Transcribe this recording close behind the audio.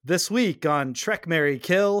This week on Trek, Marry,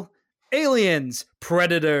 Kill, aliens,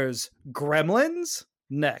 predators, gremlins?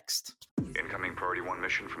 Next. Incoming Priority 1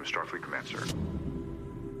 mission from Starfleet Command, sir.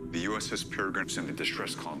 The USS Peregrine sent a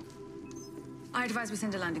distress call. I advise we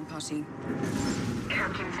send a landing party.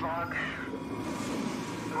 Captain's log.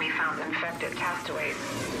 We found infected castaways.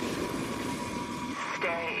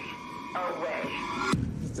 Stay away.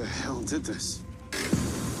 What the hell did this?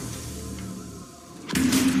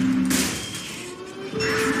 20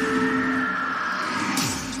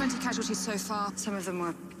 casualties so far. Some of them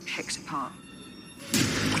were picked apart.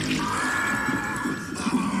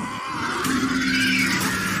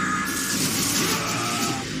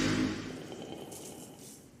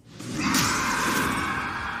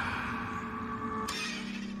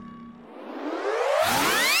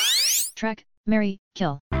 Trek, Marry,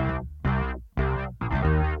 Kill.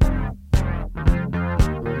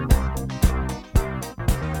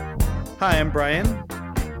 Hi, I'm Brian.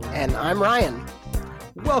 And I'm Ryan.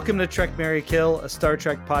 Welcome to Trek, Marry, Kill, a Star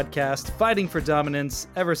Trek podcast fighting for dominance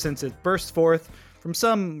ever since it burst forth from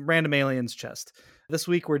some random alien's chest. This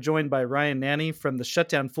week, we're joined by Ryan Nanni from the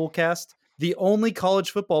Shutdown Fullcast, the only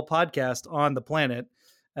college football podcast on the planet.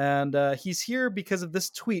 And he's here because of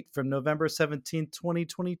this tweet from November 17th,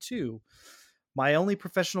 2022. My only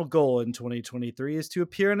professional goal in 2023 is to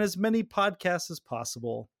appear in as many podcasts as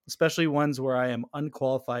possible, especially ones where I am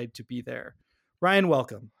unqualified to be there. Ryan,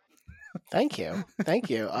 welcome. Thank you. Thank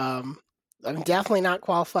you. I'm definitely not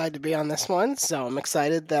qualified to be on this one, so I'm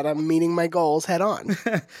excited that I'm meeting my goals head on.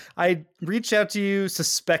 I reached out to you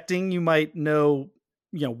suspecting you might know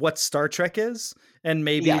what Star Trek is, and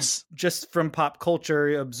maybe just from pop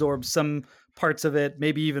culture absorb some parts of it,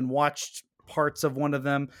 maybe even watched parts of one of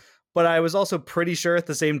them. But I was also pretty sure at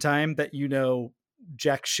the same time that you know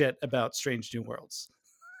jack shit about Strange New Worlds.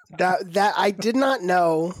 That I did not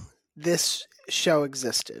know this show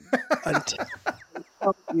existed until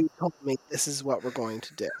you told me this is what we're going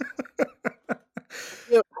to do.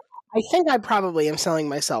 I think I probably am selling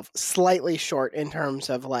myself slightly short in terms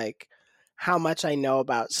of like how much I know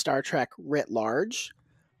about Star Trek writ large.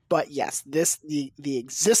 But yes, the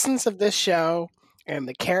existence of this show and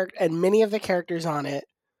the character and many of the characters on it,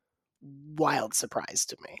 wild surprise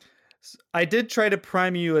to me. I did try to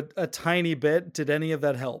prime you a tiny bit. Did any of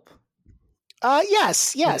that help?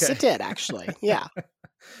 Yes, Okay. It did actually. Yeah.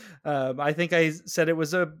 I think I said it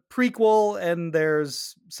was a prequel and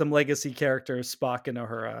there's some legacy characters, Spock and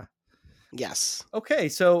Uhura. Yes. Okay,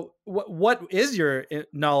 so what is your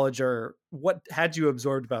knowledge, or what had you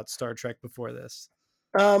absorbed about Star Trek before this?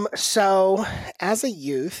 So as a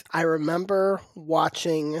youth, I remember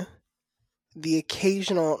watching the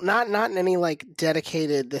occasional, not in any like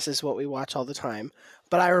dedicated, this is what we watch all the time,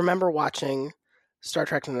 but I remember watching Star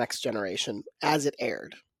Trek The Next Generation as it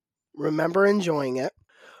aired. Remember enjoying it.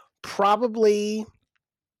 Probably,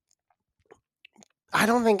 I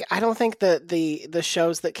don't think that the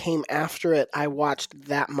shows that came after it I watched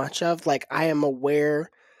that much of. Like I'm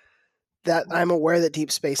aware that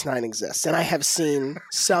Deep Space Nine exists, and I have seen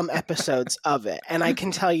some episodes of it, and I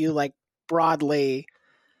can tell you like broadly,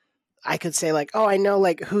 I could say like, oh, I know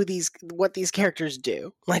like what these characters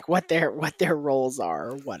do, like what their roles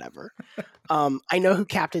are or whatever. I know who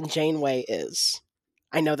Captain Janeway is.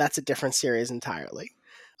 I know that's a different series entirely.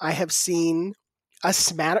 I have seen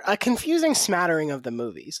a confusing smattering of the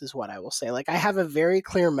movies is what I will say. Like I have a very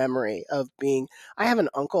clear memory of I have an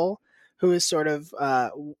uncle who is sort of,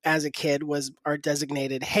 as a kid are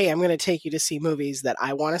designated, hey, I'm going to take you to see movies that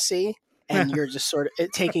I want to see. And you're just sort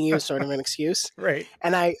of taking you as sort of an excuse. Right.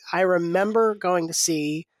 And I remember going to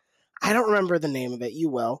see, I don't remember the name of it, you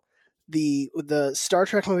will, the Star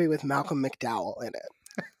Trek movie with Malcolm McDowell in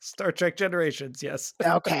it. Star Trek Generations, yes.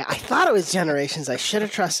 Okay, I thought it was Generations. I should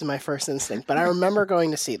have trusted my first instinct, but I remember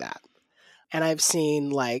going to see that. And I've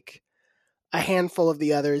seen like a handful of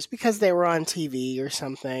the others because they were on TV or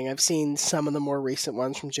something. I've seen some of the more recent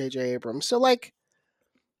ones from J.J. Abrams. So like,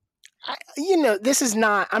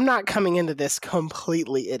 I'm not coming into this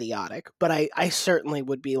completely idiotic, but I certainly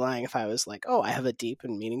would be lying if I was like, oh, I have a deep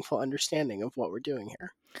and meaningful understanding of what we're doing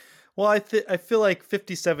here. Well, I feel like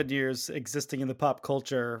 57 years existing in the pop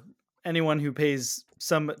culture, anyone who pays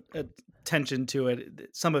some attention to it,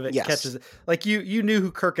 some of it catches it. Like you knew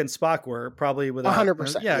who Kirk and Spock were probably without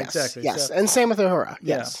 100%. Yeah, yes, exactly. Yes, so, and same with Uhura.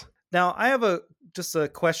 Yes. Yeah. Now I have just a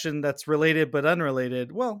question that's related but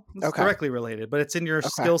unrelated. Well, it's directly related, but it's in your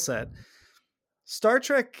skill set. Star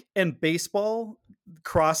Trek and baseball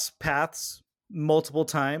cross paths multiple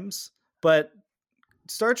times, but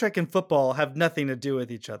Star Trek and football have nothing to do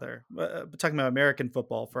with each other. Talking about American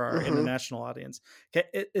football for our international audience.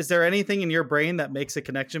 Okay, is there anything in your brain that makes a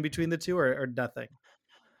connection between the two, or nothing?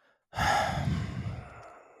 I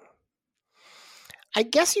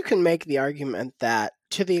guess you can make the argument that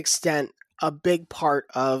to the extent a big part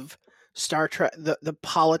of Star Trek, the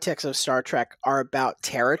politics of Star Trek are about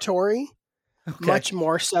territory, much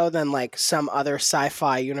more so than like some other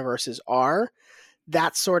sci-fi universes are.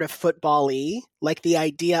 That's sort of football-y, like the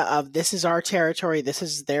idea of this is our territory, this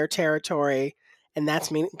is their territory, and that's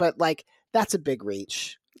but like that's a big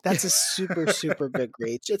reach. That's a super, super big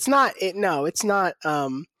reach. It's not. It's not.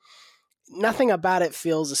 Nothing about it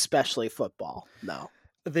feels especially football. No.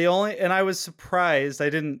 And I was surprised. I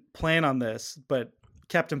didn't plan on this, but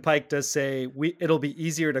Captain Pike does say it'll be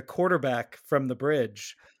easier to quarterback from the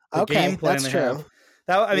bridge. The game plan that's they true. have.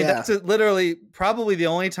 That's literally probably the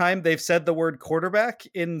only time they've said the word quarterback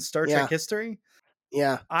in Star Trek history.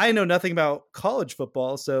 Yeah. I know nothing about college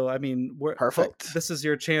football, so perfect. This is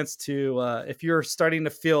your chance to, if you're starting to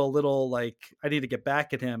feel a little like I need to get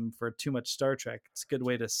back at him for too much Star Trek, it's a good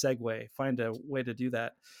way to segue. Find a way to do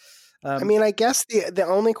that. I guess the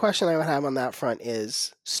only question I would have on that front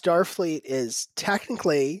is Starfleet is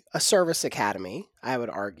technically a service academy, I would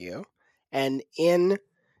argue, and in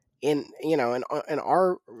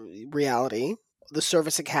our reality, the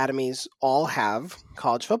service academies all have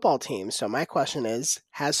college football teams. So my question is,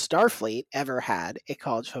 has Starfleet ever had a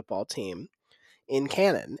college football team in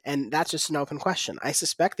canon? And that's just an open question. I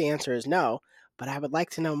suspect the answer is no, but I would like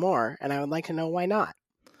to know more, and I would like to know why not.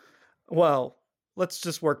 Well, let's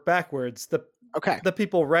just work backwards. The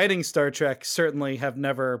people writing Star Trek certainly have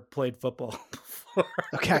never played football before.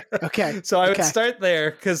 Okay. So I would start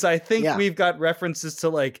there because I think we've got references to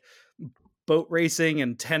like boat racing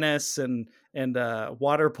and tennis and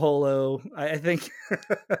water polo. I think,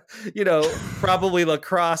 probably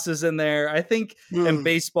lacrosse is in there. I think, and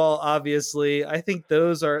baseball, obviously. I think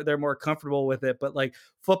they're more comfortable with it. But like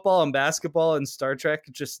football and basketball and Star Trek,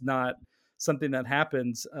 just not something that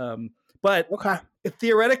happens. But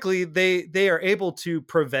theoretically, they are able to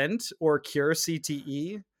prevent or cure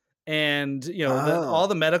CTE. And, all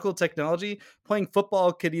the medical technology. Playing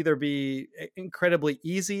football could either be incredibly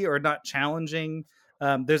easy or not challenging.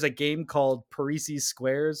 There's a game called Parrises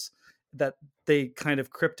Squares that they kind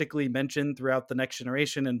of cryptically mention throughout The Next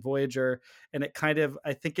Generation and Voyager. And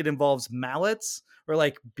I think it involves mallets or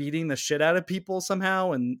like beating the shit out of people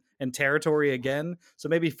somehow and territory again. So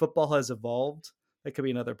maybe football has evolved. That could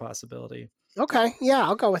be another possibility. Okay. Yeah,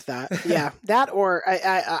 I'll go with that. Yeah. That, or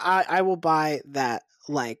I will buy that.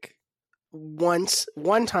 Like one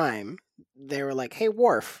time they were like, "Hey,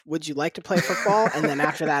 Worf, would you like to play football?" And then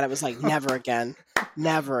after that, it was like, "Never again,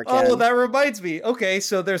 never again." Oh, that reminds me. Okay,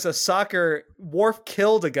 so there's a soccer. Worf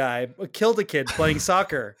killed a kid playing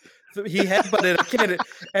soccer. He headbutted a kid,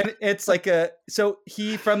 and it's like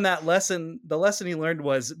from that lesson, the lesson he learned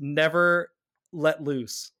was never let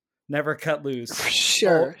loose, never cut loose.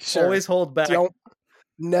 Sure. Always hold back.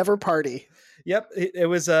 Never party. Yep, it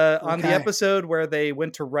was on the episode where they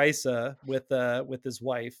went to Risa with his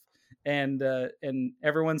wife, and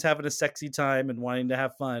everyone's having a sexy time and wanting to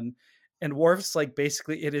have fun, and Worf's like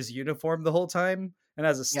basically in his uniform the whole time and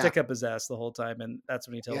has a stick up his ass the whole time, and that's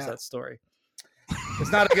when he tells that story.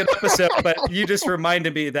 It's not a good episode, but you just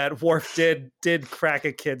reminded me that Worf did crack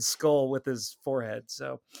a kid's skull with his forehead.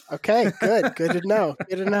 So okay, good to know.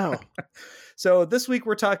 Good to know. So this week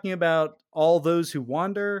we're talking about All Those Who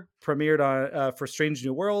Wander, premiered on for Strange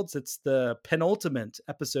New Worlds. It's the penultimate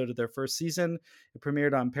episode of their first season. It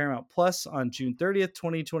premiered on Paramount Plus on June 30th,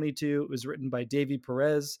 2022. It was written by Davey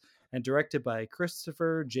Perez and directed by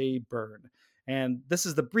Christopher J. Byrne. And this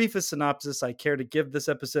is the briefest synopsis I care to give this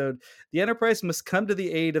episode. The Enterprise must come to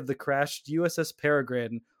the aid of the crashed USS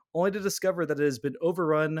Peregrine, only to discover that it has been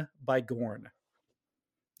overrun by Gorn.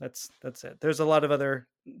 That's it. There's a lot of other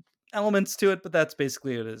elements to it, but that's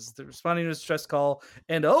basically what it is. They're responding to a stress call,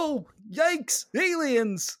 and oh, yikes,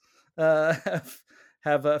 aliens have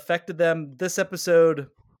affected them. This episode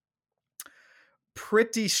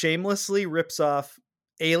pretty shamelessly rips off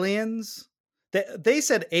Aliens. They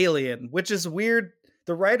said Alien, which is weird.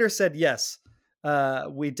 The writer said yes.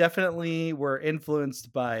 We definitely were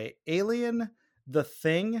influenced by Alien, The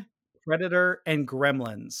Thing, Predator, and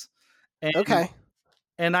Gremlins.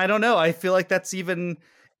 And I don't know. I feel like that's even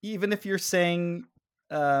if you're saying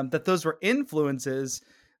that those were influences,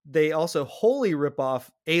 they also wholly rip off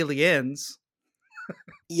Aliens.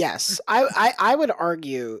 Yes, I would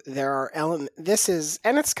argue there are elements. This is,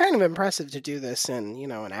 and it's kind of impressive to do this in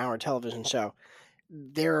an hour television show.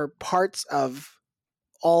 There are parts of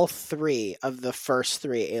all three of the first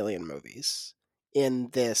three Alien movies in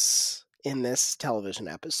this television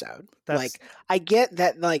episode. Like, I get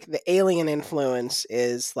that, like, the alien influence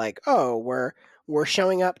is like, oh, we're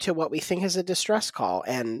showing up to what we think is a distress call,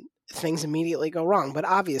 and things immediately go wrong. But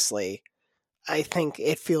obviously, I think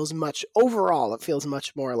it feels much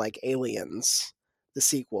more like Aliens, the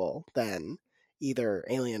sequel, than either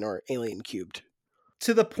Alien or Alien Cubed.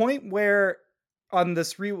 To the point where on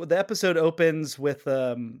this the episode opens with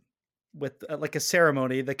like a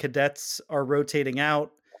ceremony. The cadets are rotating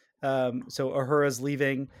out. So Uhura's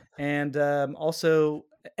leaving, and also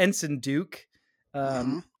Ensign Duke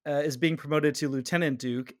is being promoted to Lieutenant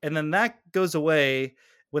Duke, and then that goes away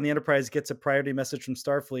when the Enterprise gets a priority message from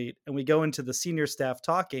Starfleet, and we go into the senior staff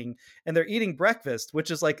talking, and they're eating breakfast, which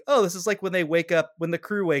is like, oh, this is like when they wake up, when the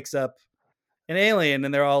crew wakes up in Alien,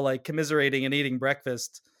 and they're all like commiserating and eating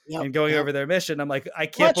breakfast and going over their mission. I'm like, I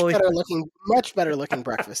can't believe much better looking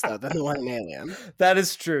breakfast though than the one in Alien. That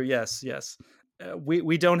is true. Yes.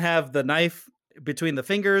 We don't have the knife between the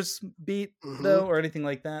fingers beat though, or anything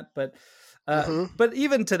like that. But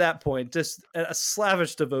even to that point, just a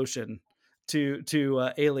slavish devotion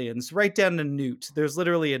to aliens, right down to Newt. There's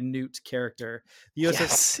literally a Newt character. The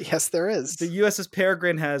USS, yes, there is. The USS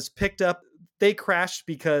Peregrine has picked up. They crashed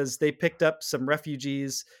because they picked up some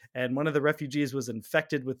refugees, and one of the refugees was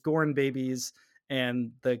infected with Gorn babies.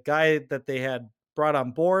 And the guy that they had brought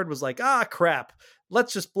on board was like, crap,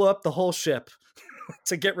 let's just blow up the whole ship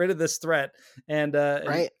to get rid of this threat. And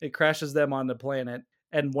it crashes them on the planet.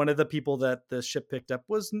 And one of the people that the ship picked up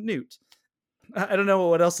was Newt. I don't know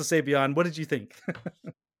what else to say beyond. What did you think?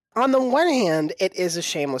 On the one hand, it is a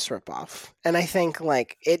shameless ripoff. And I think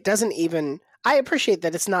it doesn't even... I appreciate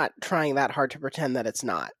that it's not trying that hard to pretend that it's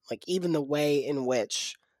not. Like, even the way in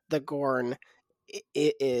which the Gorn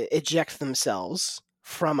eject themselves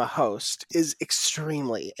from a host is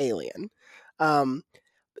extremely Alien.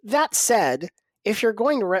 That said, if you're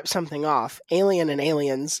going to rip something off, Alien and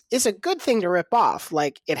Aliens is a good thing to rip off.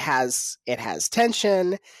 Like, it has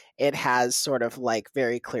tension, it has sort of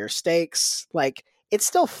very clear stakes. Like, it's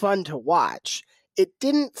still fun to watch. It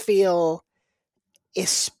didn't feel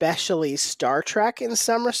especially Star Trek in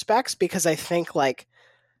some respects, because I think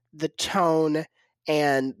the tone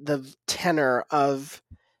and the tenor of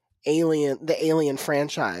the Alien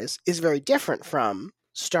franchise is very different from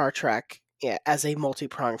Star Trek as a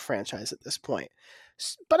multi-pronged franchise at this point.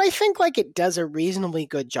 But I think it does a reasonably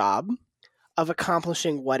good job of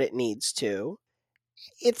accomplishing what it needs to.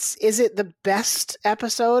 Is it the best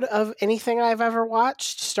episode of anything I've ever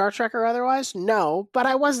watched, Star Trek or otherwise? No, but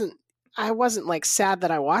I wasn't sad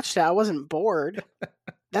that I watched it. I wasn't bored.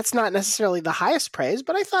 That's not necessarily the highest praise,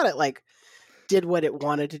 but I thought it did what it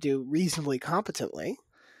wanted to do reasonably competently.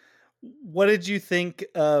 What did you think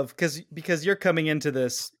of, because you're coming into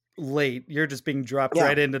this late, you're just being dropped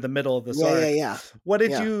right into the middle of this arc. Yeah. What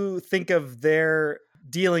did you think of their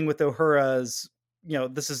dealing with Uhura's,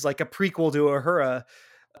 this is like a prequel to Uhura,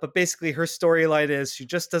 but basically her storyline is she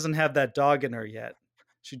just doesn't have that dog in her yet.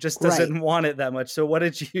 She just doesn't want it that much. So how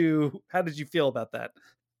did you feel about that?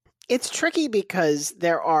 It's tricky because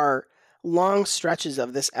there are long stretches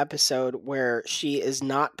of this episode where she is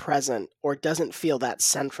not present or doesn't feel that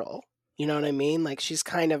central. You know what I mean? She's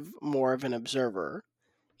kind of more of an observer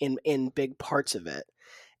in big parts of it.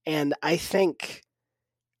 And I think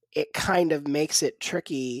it kind of makes it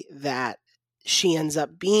tricky that she ends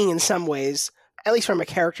up being, in some ways, at least from a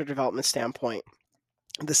character development standpoint,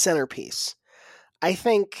 the centerpiece. I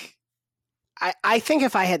think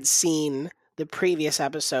if I had seen the previous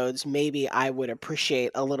episodes, maybe I would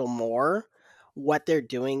appreciate a little more what they're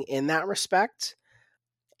doing in that respect.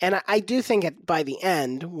 And I do think by the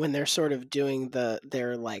end, when they're sort of doing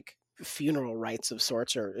their funeral rites of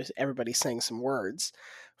sorts, or everybody saying some words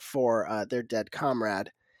for their dead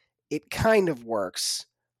comrade, it kind of works,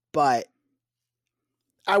 but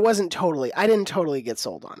I didn't totally get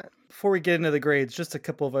sold on it. Before we get into the grades, just a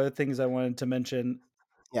couple of other things I wanted to mention.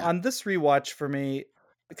 Yeah. On this rewatch for me,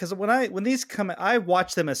 because when these come, I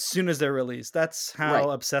watch them as soon as they're released. That's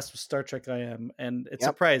how obsessed with Star Trek I am. And it's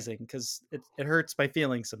surprising because it hurts my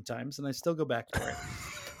feelings sometimes, and I still go back for it.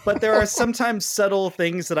 But there are sometimes subtle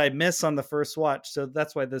things that I miss on the first watch. So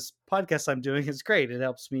that's why this podcast I'm doing is great. It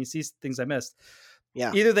helps me see things I missed.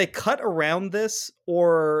 Yeah. Either they cut around this,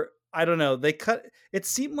 or I don't know. It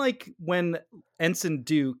seemed like when Ensign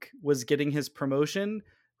Duke was getting his promotion,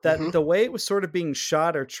 that the way it was sort of being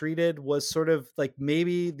shot or treated was sort of like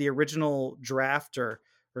maybe the original draft or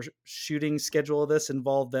shooting schedule of this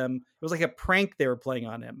involved them. It was like a prank they were playing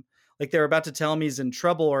on him. Like they were about to tell him he's in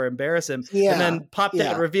trouble or embarrass him. Yeah, and then Pop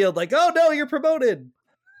Dad revealed oh no, you're promoted.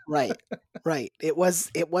 Right. It was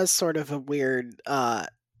sort of a weird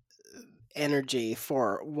energy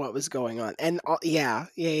for what was going on. And I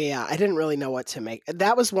didn't really know what to make.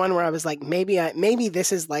 That was one where I was like, maybe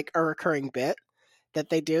this is like a recurring bit, that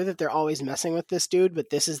they do, that they're always messing with this dude, but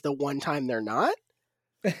this is the one time they're not.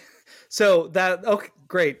 So that, okay,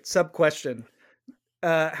 great. Sub question.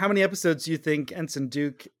 How many episodes do you think Ensign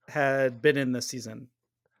Duke had been in this season?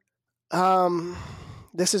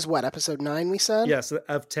 This is what, episode 9 we said? Yes,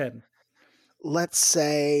 of 10. Let's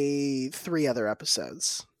say 3 other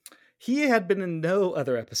episodes. He had been in no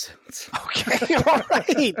other episodes. Okay,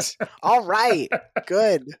 all right.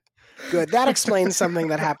 Good. That explains something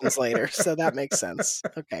that happens later, so that makes sense.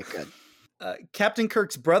 Okay, good. Captain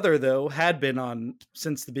Kirk's brother, though, had been on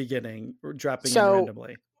since the beginning, dropping in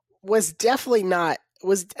randomly. Was definitely not,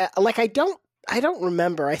 like, I don't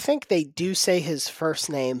remember. I think they do say his first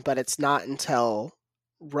name, but it's not until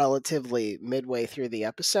relatively midway through the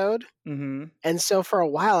episode. Mm-hmm. And so for a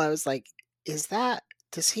while I was like,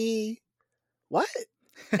 does he, what?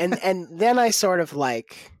 And then I sort of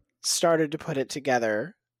like started to put it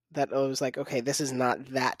together that I was like, okay, this is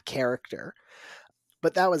not that character.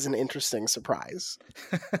 But that was an interesting surprise.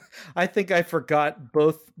 I think I forgot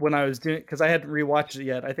both when I was doing it, because I hadn't rewatched it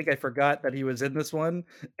yet. I think I forgot that he was in this one,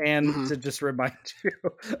 and to just remind you,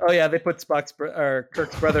 oh yeah, they put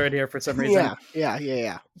Kirk's brother in here for some reason.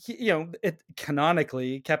 Yeah.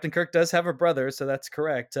 Canonically, Captain Kirk does have a brother, so that's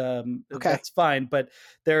correct. Okay, that's fine. But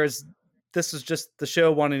this is just the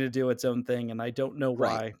show wanting to do its own thing, and I don't know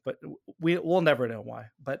why, but we'll never know why.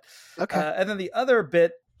 But and then the other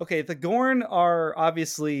bit. Okay, the Gorn are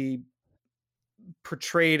obviously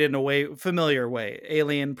portrayed in a familiar way.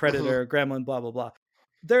 Alien, Predator, Gremlin, blah, blah, blah.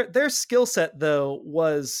 Their skill set, though,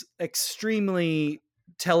 was extremely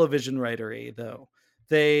television writery, though.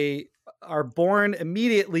 They are born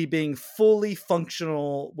immediately being fully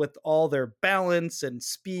functional with all their balance and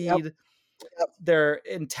speed, their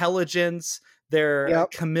intelligence, their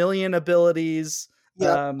chameleon abilities.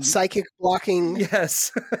 Psychic blocking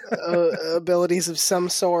abilities of some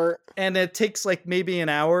sort. And it takes like maybe an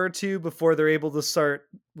hour or two before they're able to start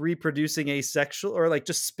reproducing asexual, or like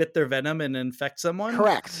just spit their venom and infect someone.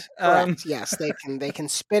 Correct. Yes, they can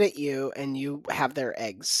spit at you and you have their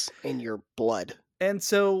eggs in your blood. And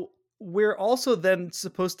so we're also then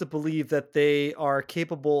supposed to believe that they are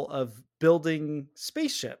capable of building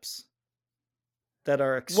spaceships that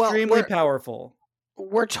are extremely powerful.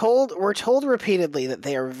 We're told repeatedly that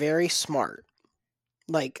they are very smart.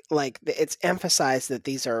 Like it's emphasized that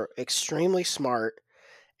these are extremely smart,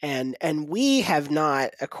 and we have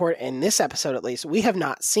not, in this episode at least, we have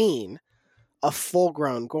not seen a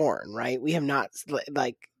full-grown Gorn, right? We have not,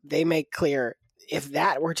 like, they make clear if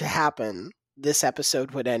that were to happen, this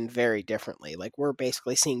episode would end very differently. Like, we're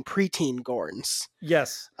basically seeing preteen Gorns.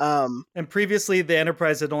 Yes. And previously the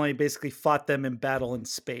Enterprise had only basically fought them in battle in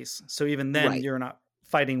space. So even then you're not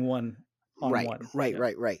fighting one on one. Right.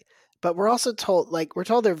 But we're also told,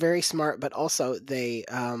 they're very smart, but also they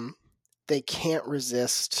can't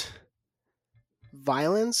resist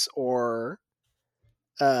violence or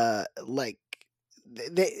if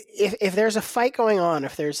there's a fight going on,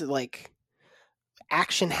 if there's like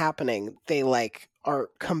action happening, they like are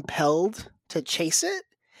compelled to chase it.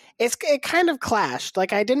 It kind of clashed.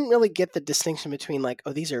 Like, I didn't really get the distinction between like,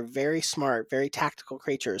 oh, these are very smart, very tactical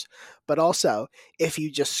creatures, but also if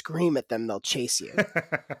you just scream at them, they'll chase you.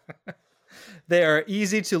 They are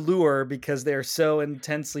easy to lure because they're so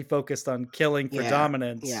intensely focused on killing for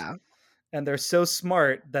dominance. Yeah. And they're so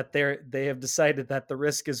smart that they have decided that the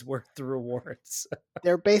risk is worth the rewards.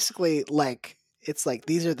 They're basically like, it's like,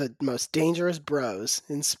 these are the most dangerous bros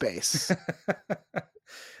in space.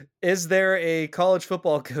 Is there a college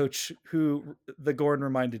football coach who the Gorn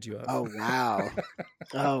reminded you of? Oh, wow.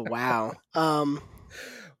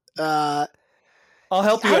 I'll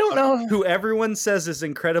help you. I don't know who everyone says is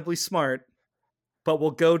incredibly smart, but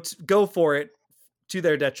will go for it to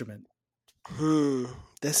their detriment.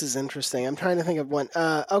 This is interesting. I'm trying to think of one.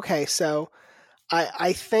 Okay, so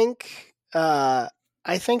I think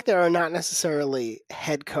there are not necessarily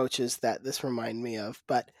head coaches that this remind me of,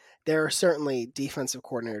 but there are certainly defensive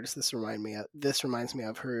coordinators this reminds me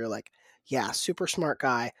of who are like, yeah, super smart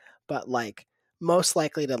guy, but like most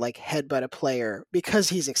likely to like headbutt a player because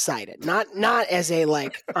he's excited. Not as a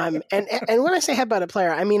like and when I say headbutt a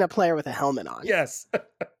player, I mean a player with a helmet on. Yes.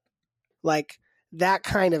 Like that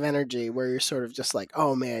kind of energy where you're sort of just like,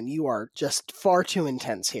 oh man, you are just far too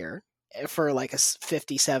intense here for like a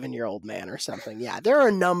 57-year-old man or something. Yeah, there are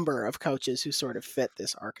a number of coaches who sort of fit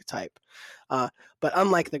this archetype. But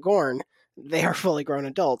unlike the Gorn, they are fully grown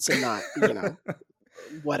adults and not,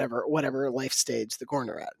 whatever life stage the Gorn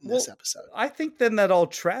are at in this episode. I think then that all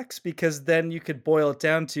tracks, because then you could boil it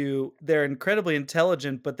down to they're incredibly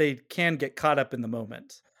intelligent, but they can get caught up in the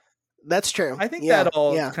moment. That's true. I think Yeah, that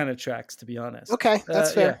all yeah. kind of tracks, to be honest. Okay,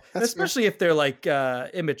 that's fair. Yeah. That's especially if they're like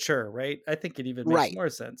immature, right? I think it even makes Right. more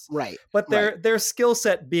sense. Right. But their skill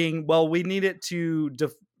set being, well, we need it to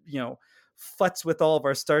futz with all of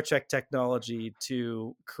our Star Trek technology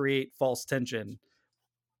to create false tension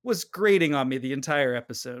was grating on me the entire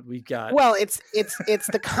episode. We've got Well, it's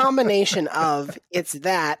the combination of it's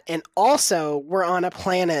that, and also we're on a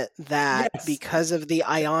planet that Yes. because of the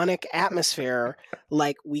ionic atmosphere,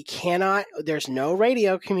 like there's no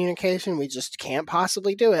radio communication. We just can't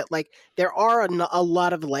possibly do it. Like there are a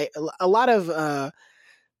lot of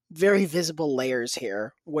very visible layers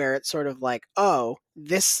here where it's sort of like, oh,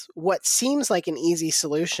 this what seems like an easy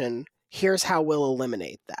solution. Here's how we'll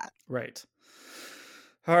eliminate that. Right.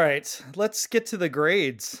 All right, let's get to the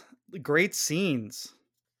grades. Great scenes.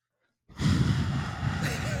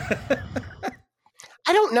 I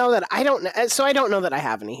don't know that I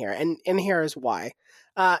have any here, and here is why.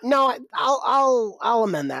 No, I'll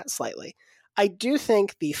amend that slightly. I do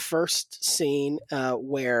think the first scene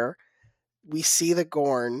where we see the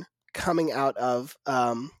Gorn coming out of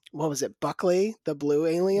what was it, Buckley, the blue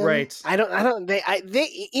alien? Right.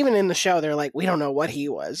 They even in the show they're like, we don't know what he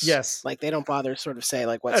was. Yes. Like they don't bother sort of say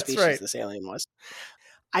like what That's species right. this alien was.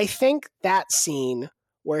 I think that scene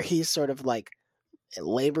where he's sort of like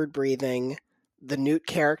labored breathing, the Newt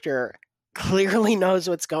character clearly knows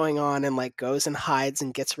what's going on and like goes and hides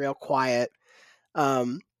and gets real quiet.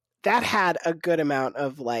 That had a good amount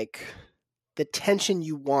of like the tension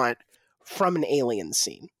you want from an alien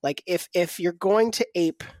scene. Like if you're going to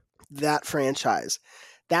ape that franchise,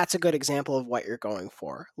 that's a good example of what you're going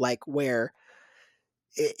for. Like where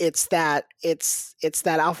it's that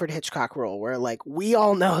Alfred Hitchcock rule where like we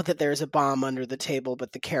all know that there's a bomb under the table,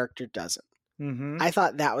 but the character doesn't. Mm-hmm. I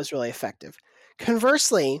thought that was really effective.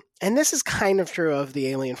 Conversely, and this is kind of true of the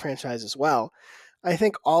Alien franchise as well, I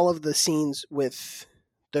think all of the scenes with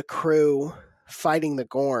the crew fighting the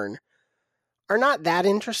Gorn are not that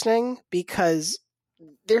interesting because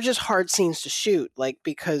they're just hard scenes to shoot, like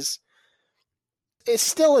because it's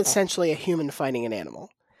still essentially a human fighting an animal.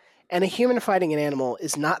 And a human fighting an animal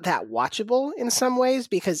is not that watchable in some ways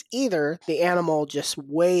because either the animal just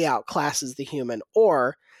way outclasses the human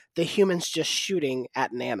or the human's just shooting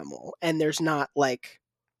at an animal. And there's not like,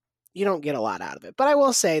 you don't get a lot out of it. But I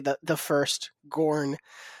will say that the first Gorn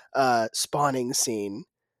spawning scene,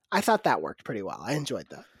 I thought that worked pretty well. I enjoyed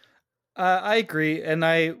that. I agree. And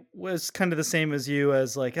I was kind of the same as you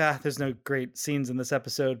as like, there's no great scenes in this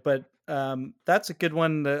episode, but that's a good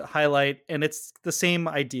one to highlight. And it's the same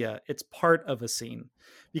idea. It's part of a scene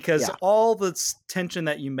because all the tension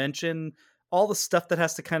that you mentioned, all the stuff that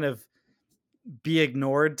has to kind of be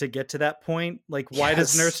ignored to get to that point. Like, why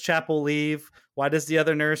does Nurse Chapel leave? Why does the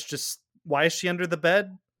other nurse why is she under the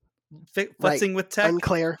bed? Futzing with tech?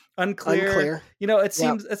 Unclear. You know, it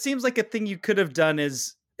seems like a thing you could have done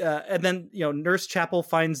is, and then, you know, Nurse Chapel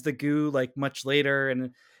finds the goo like much later.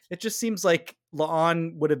 And it just seems like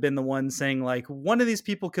La'an would have been the one saying like, one of these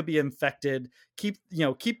people could be infected. Keep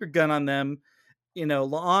your gun on them. You know,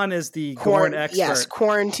 La'an is the Gorn expert. Yes,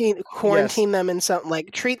 quarantine them in something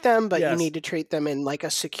like treat them, but you need to treat them in like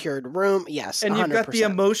a secured room. Yes, and 100%. You've got the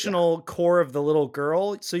emotional core of the little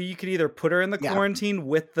girl, so you could either put her in the quarantine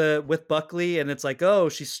with Buckley, and it's like, oh,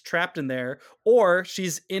 she's trapped in there, or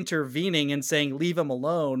she's intervening and saying, leave him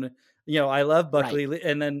alone. You know, I love Buckley,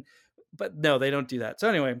 and then, but no, they don't do that. So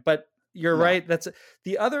anyway, but you're right. That's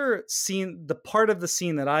the other scene. The part of the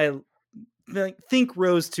scene that I think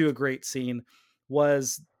rose to a great scene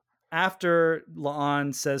was after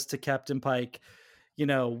La'an says to Captain Pike, you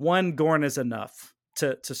know, one Gorn is enough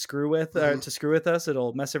to screw with us.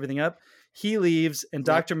 It'll mess everything up. He leaves and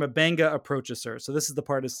Dr. M'Benga approaches her. So this is the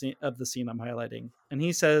part of the scene I'm highlighting. And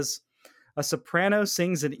he says, a soprano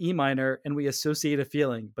sings an E minor and we associate a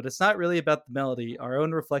feeling, but it's not really about the melody. Our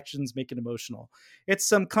own reflections make it emotional. It's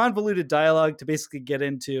some convoluted dialogue to basically get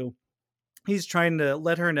into. He's trying to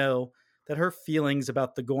let her know that her feelings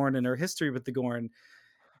about the Gorn and her history with the Gorn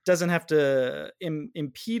doesn't have to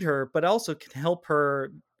impede her, but also can help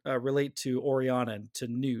her relate to Oriana and to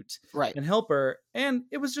Newt, and help her. And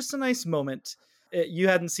it was just a nice moment. You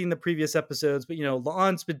hadn't seen the previous episodes, but you know,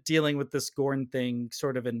 La'an's been dealing with this Gorn thing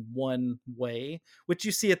sort of in one way, which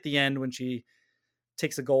you see at the end when she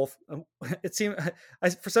takes a golf. It seemed,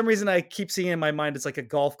 for some reason, I keep seeing in my mind it's like a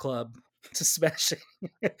golf club to smashing,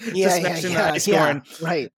 the ice Gorn.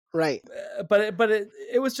 Right. But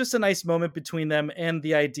it was just a nice moment between them, and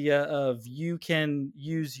the idea of you can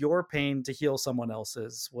use your pain to heal someone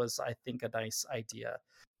else's was, I think, a nice idea.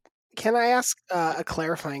 Can I ask a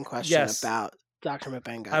clarifying question about Dr.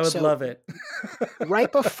 M'Benga? I would love it.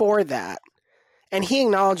 Right before that, And he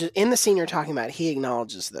acknowledges, in the scene you're talking about, he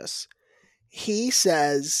acknowledges this. He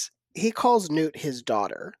says, he calls Newt his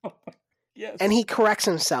daughter. Yes. And he corrects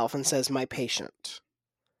himself and says, my patient.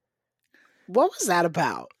 What was that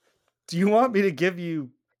about? Do you want me to give you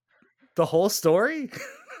the whole story?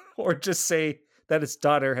 Or just say that his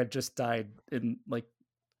daughter had just died in like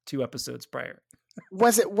 2 episodes prior?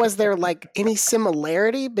 Was there like any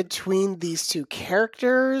similarity between these two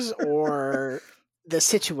characters or the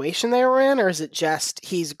situation they were in, or is it just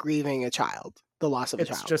he's grieving a child, the loss of a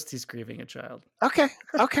child? It's just he's grieving a child. Okay,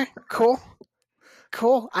 cool.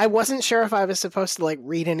 I wasn't sure if I was supposed to like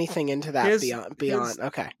read anything into that beyond.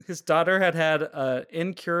 Okay. His daughter had an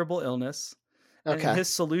incurable illness, and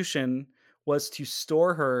his solution was to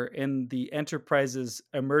store her in the Enterprise's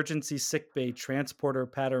emergency sickbay transporter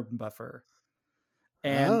pattern buffer.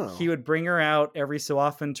 And he would bring her out every so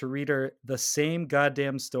often to read her the same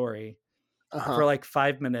goddamn story for like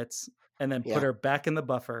 5 minutes, and then put her back in the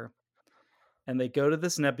buffer. And they go to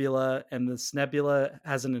this nebula, and this nebula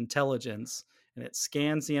has an intelligence, and it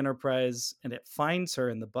scans the Enterprise, and it finds her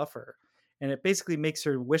in the buffer, and it basically makes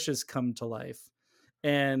her wishes come to life.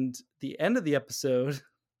 And the end of the episode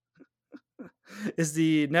is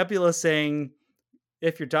the nebula saying,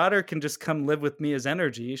 if your daughter can just come live with me as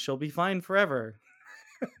energy, she'll be fine forever.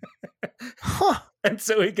 And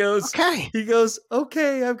so he goes,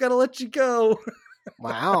 okay, I've got to let you go.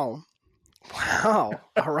 Wow. All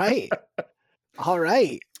right.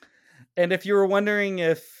 And if you were wondering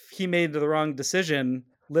if he made the wrong decision,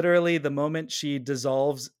 literally the moment she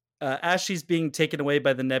dissolves, as she's being taken away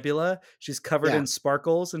by the nebula, she's covered in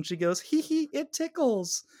sparkles, and she goes, hee hee, it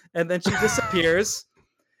tickles. And then she disappears.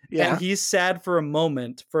 And he's sad for a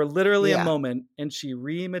moment, for literally a moment, and she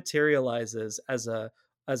rematerializes as a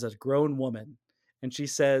grown woman. And she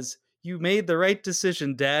says, you made the right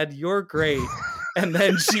decision, Dad. You're great. And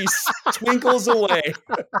then she twinkles away.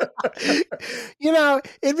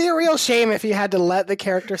 It'd be a real shame if you had to let the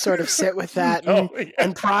character sort of sit with that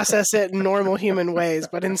and process it in normal human ways.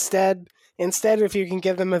 But instead, if you can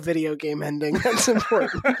give them a video game ending, that's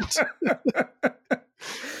important.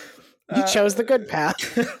 You chose the good path.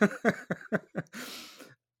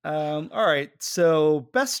 All right. So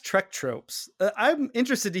best Trek tropes. I'm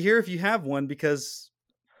interested to hear if you have one, because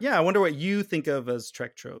I wonder what you think of as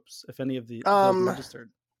Trek tropes, if any of the registered.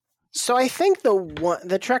 So I think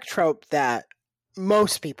the Trek trope that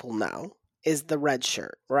most people know is the red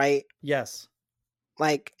shirt, right? Yes.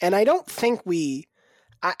 And I don't think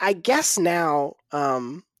I guess now,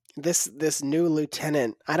 this new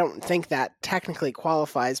lieutenant, I don't think that technically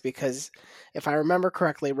qualifies, because if I remember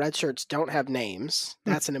correctly, red shirts don't have names.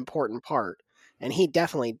 That's an important part, and he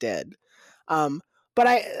definitely did. But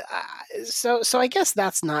I guess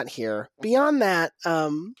that's not here. Beyond that,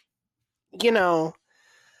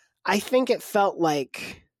 I think it felt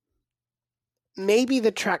like maybe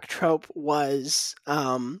the Trek trope was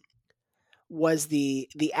the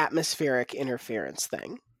atmospheric interference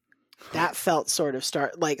thing. That felt sort of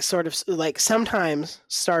sometimes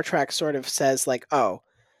Star Trek sort of says like, oh,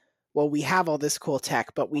 well, we have all this cool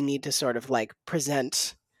tech, but we need to sort of like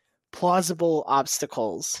present plausible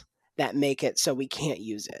obstacles that make it so we can't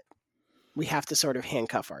use it. We have to sort of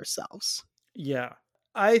handcuff ourselves. Yeah.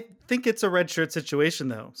 I think it's a red shirt situation,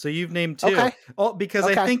 though. So you've named 2. Okay. Because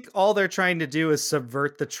I think all they're trying to do is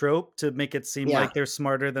subvert the trope to make it seem like they're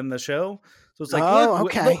smarter than the show. So it's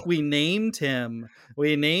like, look, we named him.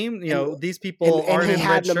 We named, these people aren't in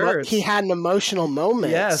red shirts. He had an emotional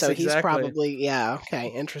moment. Yes, so exactly. He's probably,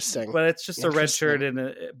 interesting. But it's just a red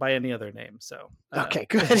shirt by any other name. So okay,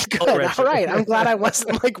 good. All right. I'm glad I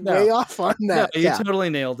wasn't way off on that. No, you totally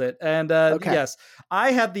nailed it. And yes,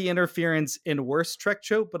 I have the interference in worst Trek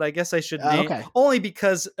trope, but I guess I should name only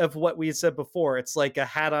because of what we said before. It's like a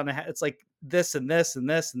hat on a hat. It's like this and this and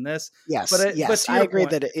this and this. Yes, but I agree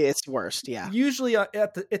that it's worst. Yeah. Usually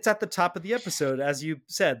it's at the top of the episode, as you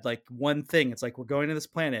said, like one thing. It's like, we're going to this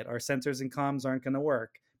planet. Our sensors and comms aren't going to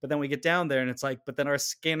work. But then we get down there and it's like, but then our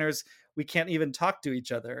scanners, we can't even talk to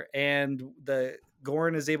each other. And the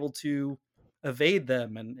Gorn is able to evade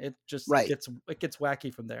them. And it just gets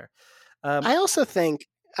wacky from there. I also think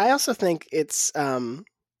it's,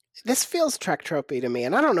 this feels Trek tropey to me.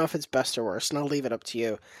 And I don't know if it's best or worst, and I'll leave it up to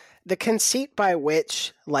you. The conceit by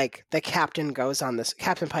which like the Captain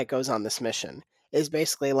Pike goes on this mission is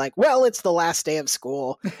basically like, well, it's the last day of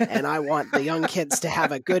school and I want the young kids to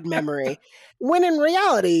have a good memory. When in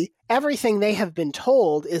reality, everything they have been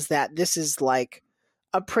told is that this is like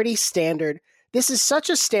a pretty standard, this is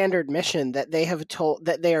such a standard mission that they have told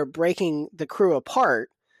that they are breaking the crew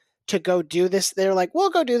apart to go do this. They're like, we'll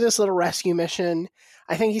go do this little rescue mission.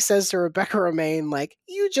 I think he says to Rebecca Romaine, like,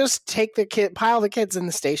 you just take pile the kids in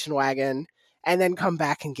the station wagon and then come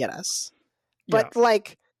back and get us. But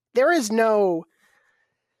like, there is no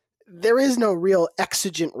real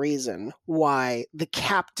exigent reason why the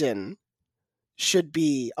captain should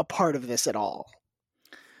be a part of this at all.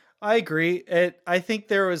 I agree. I think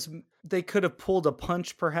they could have pulled a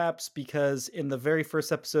punch perhaps, because in the very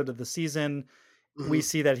first episode of the season, we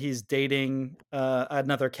see that he's dating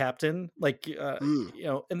another captain, like,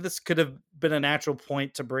 and this could have been a natural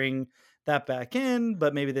point to bring that back in,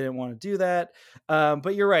 but maybe they didn't want to do that.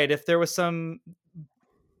 But you're right. If there was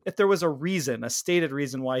a reason, a stated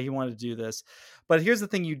reason why he wanted to do this. But here's the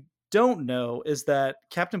thing you don't know is that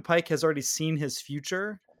Captain Pike has already seen his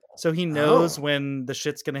future. So he knows when the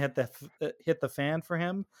shit's going to hit the fan for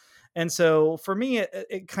him. And so for me,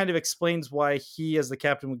 it kind of explains why he as the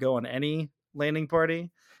captain would go on any landing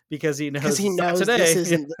party, because he knows today.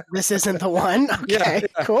 This isn't the one. Okay,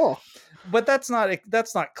 cool. But that's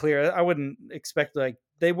not clear. I wouldn't expect, like,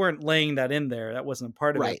 they weren't laying that in there. That wasn't a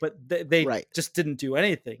part of it, but they just didn't do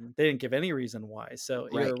anything. They didn't give any reason why. So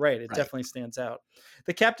you're right. It definitely stands out.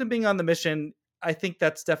 The captain being on the mission, I think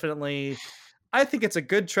that's definitely, I think it's a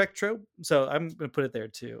good Trek trope. So I'm going to put it there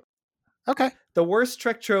too. Okay. The worst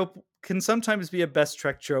Trek trope can sometimes be a best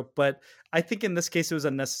Trek trope, but I think in this case it was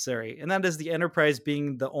unnecessary. And that is the Enterprise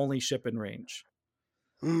being the only ship in range.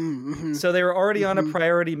 Mm-hmm. So they were already on a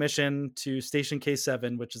priority mission to Station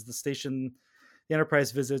K7, which is the station the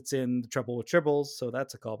Enterprise visits in Trouble with Tribbles. So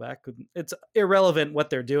that's a callback. It's irrelevant what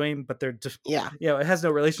they're doing, but they're just, it has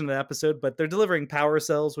no relation to the episode, but they're delivering power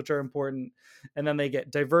cells, which are important. And then they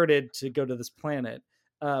get diverted to go to this planet.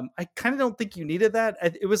 I kind of don't think you needed that.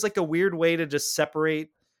 It was like a weird way to just separate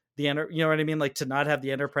you know what I mean? Like, to not have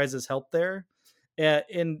the Enterprise's help there.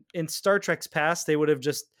 In Star Trek's past, they would have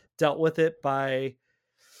just dealt with it by,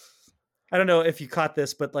 I don't know if you caught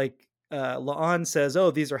this, but like La'an says,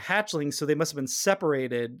 oh, these are hatchlings, so they must have been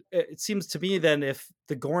separated. It seems to me then, if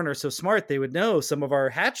the Gorn are so smart, they would know some of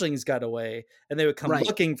our hatchlings got away and they would come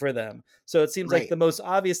looking for them. So it seems like the most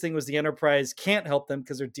obvious thing was the Enterprise can't help them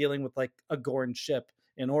because they're dealing with like a Gorn ship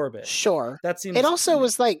in orbit. Sure. That seems. It also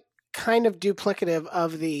was like kind of duplicative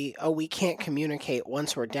of the, we can't communicate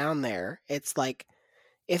once we're down there. It's like,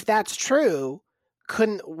 if that's true,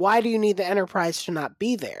 why do you need the Enterprise to not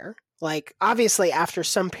be there? Like, obviously, after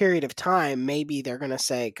some period of time, maybe they're going to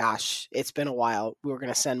say, gosh, it's been a while. We're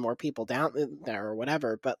going to send more people down there or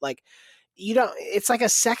whatever. But, like, it's like a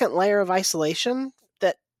second layer of isolation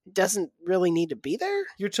that doesn't really need to be there.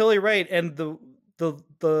 You're totally right. And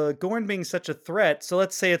the Gorn being such a threat. So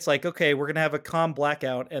let's say it's like, okay, we're going to have a comm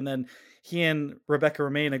blackout. And then he and Rebecca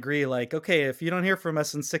Romaine agree, like, okay, if you don't hear from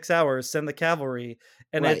us in 6 hours, send the cavalry.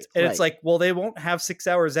 And it's like, well, they won't have 6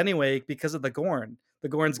 hours anyway because of the Gorn. The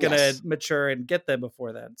Gorn's going to mature and get them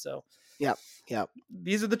before then. So, yep.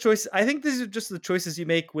 These are the choices. I think these are just the choices you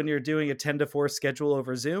make when you're doing a 10-4 schedule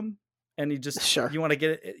over Zoom, and you just you want to get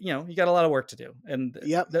it. You know, you got a lot of work to do, and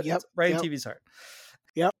writing TV's hard.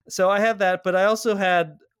 Yep. So I have that, but I also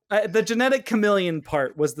had the genetic chameleon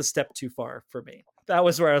part was the step too far for me. That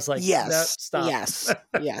was where I was like, no, stop. Yes.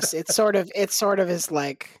 It sort of is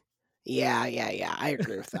like, yeah. I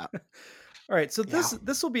agree with that. All right, so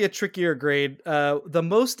this will be a trickier grade. The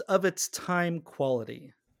most of its time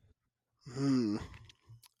quality. I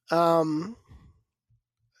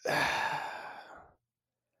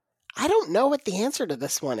don't know what the answer to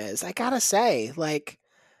this one is. I gotta say, like,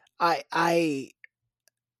 I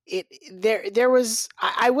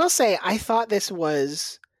will say I thought this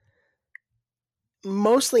was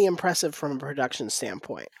mostly impressive from a production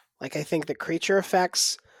standpoint. Like, I think the creature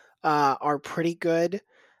effects are pretty good.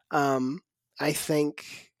 I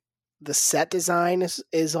think the set design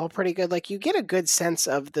is all pretty good. Like, you get a good sense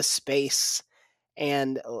of the space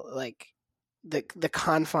and like the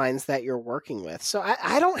confines that you're working with. So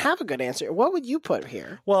I don't have a good answer. What would you put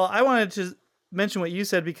here? Well, I wanted to mention what you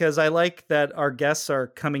said because I like that our guests are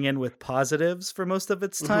coming in with positives for most of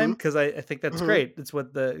its time, because I think that's great. It's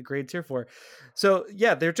what the grade's here for. So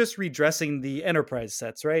yeah, they're just redressing the Enterprise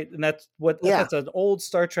sets, right? And that's that's an old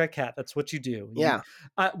Star Trek hat. That's what you do.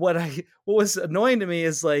 What was annoying to me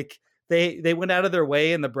is like they went out of their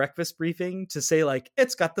way in the breakfast briefing to say like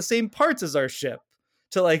it's got the same parts as our ship.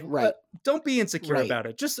 To like, don't be insecure about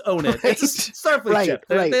it. Just own it. It's a Starfleet ship.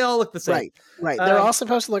 They all look the same. Right. They're all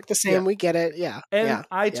supposed to look the same. We get it. Yeah. And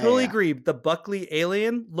I totally agree. The Buckley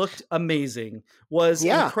alien looked amazing. Was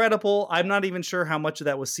incredible. I'm not even sure how much of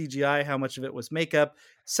that was CGI, how much of it was makeup.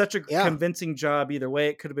 Such a convincing job either way.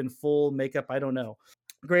 It could have been full makeup. I don't know.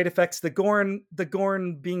 Great effects. The Gorn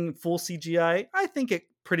being full CGI, I think it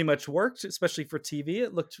pretty much worked, especially for TV.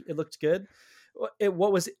 It looked good.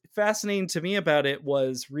 What was fascinating to me about it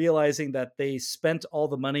was realizing that they spent all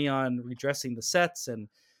the money on redressing the sets and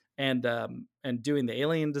doing the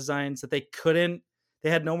alien designs, that they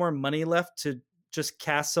had no more money left to just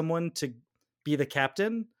cast someone to be the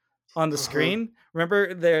captain on the screen.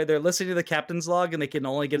 Remember, they're listening to the captain's log and they can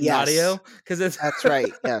only get an audio because that's right.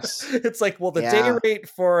 Yes, it's like, well, the day rate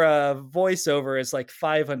for a voiceover is like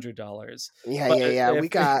 $500. Yeah. We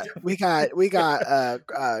got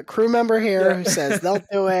a crew member here who says they'll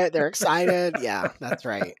do it. They're excited. Yeah, that's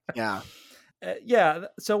right. Yeah,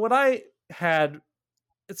 So what I had,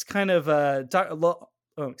 it's kind of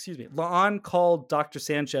La'an called Dr.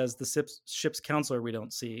 Sanchez the ship's counselor. We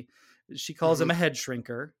don't see. She calls him a head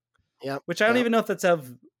shrinker. Yep. Which I don't even know if that's of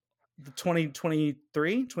the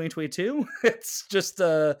 2023, 2022. It's just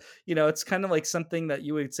it's kind of like something that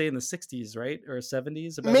you would say in the 60s, right? Or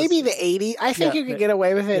 70s. Maybe the 80s. I think you could get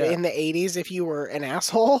away with it in the 80s if you were an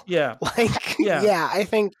asshole. Yeah. I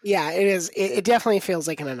think it is. It definitely feels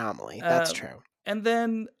like an anomaly. That's true. And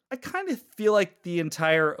then I kind of feel like the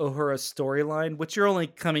entire Uhura storyline, which you're only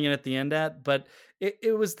coming in at the end at, but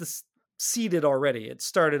it was seeded already. It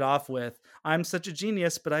started off with, I'm such a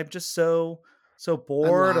genius, but I'm just so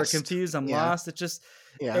bored or confused. I'm lost. It just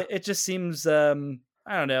seems I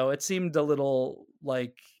don't know. It seemed a little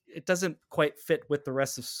like it doesn't quite fit with the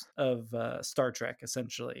rest of Star Trek,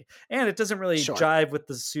 essentially, and it doesn't really jive with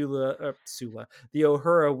the Sula, the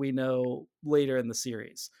Uhura we know later in the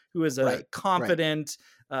series, who is a confident,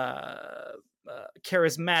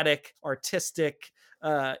 charismatic, artistic,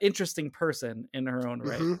 interesting person in her own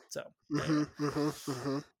right. So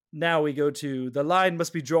now we go to the line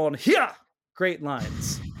must be drawn here. Great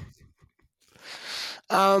lines.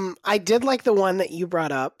 I did like the one that you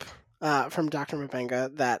brought up from Dr.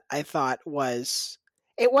 Mabenga that I thought was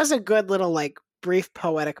a good little like brief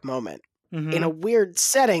poetic moment in a weird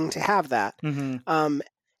setting to have that. And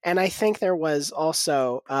I think there was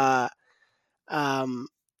also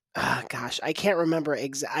gosh, I can't remember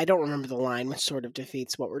I don't remember the line, which sort of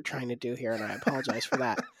defeats what we're trying to do here, and I apologize for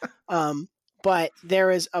that. But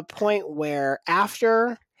there is a point where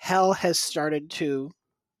after hell has started to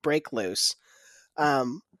break loose,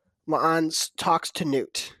 La'an talks to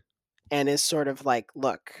Newt and is sort of like,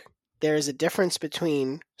 look, there is a difference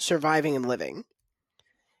between surviving and living.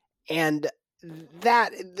 And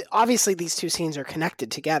that, obviously these two scenes are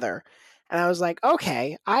connected together. And I was like,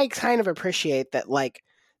 okay, I kind of appreciate that, like,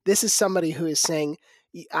 this is somebody who is saying,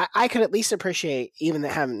 I could at least appreciate, even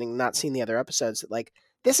having not seen the other episodes, that, like,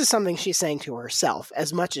 this is something she's saying to herself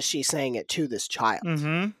as much as she's saying it to this child.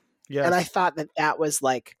 Yes. And I thought that was,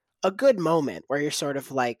 like, a good moment where you're sort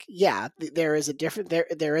of like, yeah, there is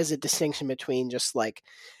a distinction between just, like,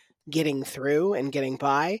 getting through and getting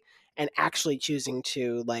by and actually choosing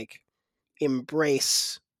to, like,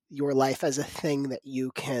 embrace your life as a thing that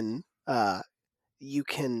you can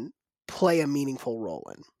play a meaningful role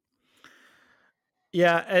in.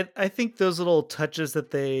 Yeah, I think those little touches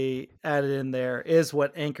that they added in there is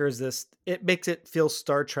what anchors this. It makes it feel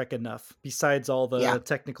Star Trek enough, besides all the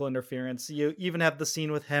technical interference. You even have the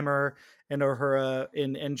scene with Hemmer and Uhura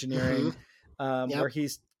in engineering, where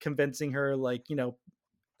he's convincing her, like,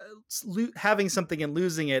 having something and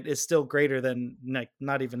losing it is still greater than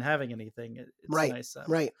not even having anything. It's nice.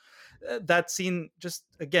 Right. That scene, just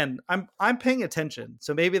again, I'm paying attention,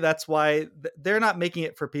 so maybe that's why they're not making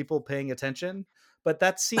it for people paying attention. But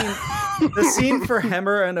that scene, the scene for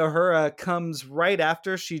Hemmer and Uhura comes right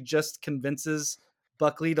after she just convinces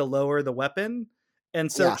Buckley to lower the weapon,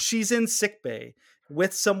 and so she's in sickbay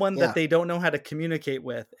with someone that they don't know how to communicate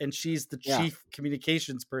with, and she's the chief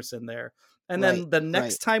communications person there. And then the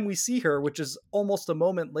next time we see her, which is almost a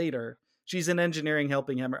moment later, she's in engineering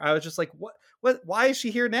helping Hemmer. I was just like, what? Why is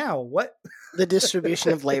she here now? What? The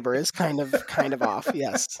distribution of labor is kind of off.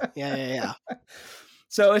 Yes. Yeah.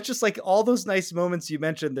 So it's just like all those nice moments you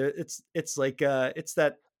mentioned there. It's like it's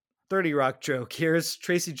that 30 Rock joke. Here's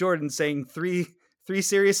Tracy Jordan saying three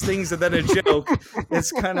serious things and then a joke.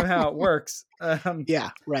 It's kind of how it works.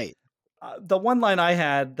 Right. The one line I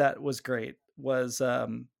had that was great was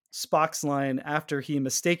Spock's line after he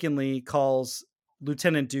mistakenly calls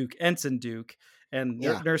Lieutenant Duke Ensign Duke, and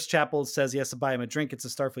Nurse Chapel says he has to buy him a drink. It's a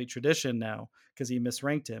Starfleet tradition now because he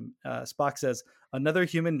misranked him. Spock says, "Another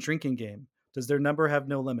human drinking game. Does their number have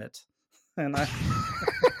no limit?" And I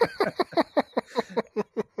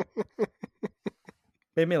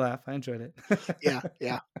made me laugh. I enjoyed it.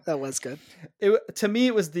 yeah, that was good. To me,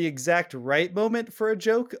 it was the exact right moment for a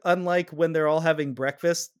joke. Unlike when they're all having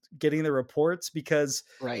breakfast, getting the reports, because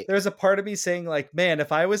Right. there's a part of me saying like, man,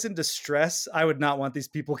 if I was in distress, I would not want these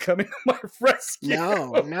people coming to my rescue.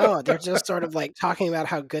 No, they're just sort of like talking about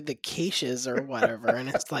how good the quiche is or whatever, and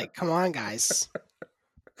it's like, come on, guys.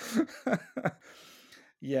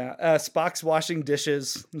 Yeah, Spock's washing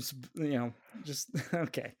dishes, just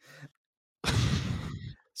okay.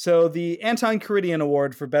 So the Anton Cheridian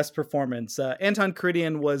Award for Best Performance. Anton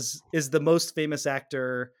Cheridian is the most famous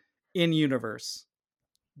actor in universe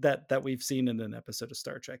that we've seen in an episode of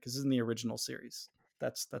Star Trek. This is in the original series.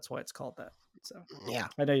 That's why it's called that. So yeah,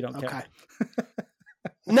 I know you don't care.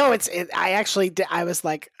 No, I was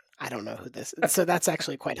like, I don't know who this is. So that's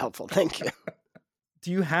actually quite helpful. Thank you. Do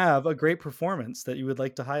you have a great performance that you would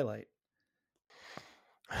like to highlight?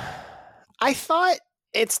 I thought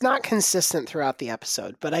it's not consistent throughout the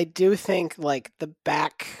episode, but I do think like the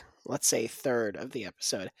back, let's say third of the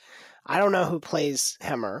episode, I don't know who plays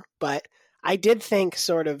Hemmer, but I did think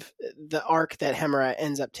sort of the arc that Hemmer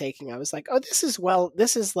ends up taking. I was like, oh, this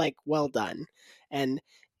is like well done. And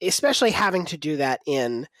especially having to do that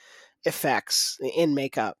in effects, in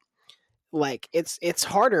makeup, like it's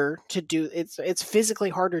harder to do. It's physically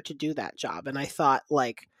harder to do that job. And I thought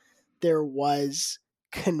like there was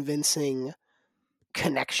convincing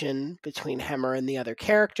connection between Hemmer and the other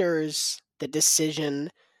characters, the decision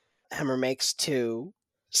Hemmer makes to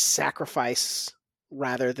sacrifice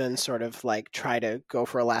rather than sort of like try to go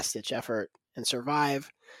for a last-ditch effort and survive.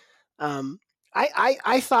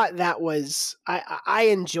 I thought that was I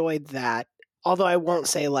enjoyed that, although I won't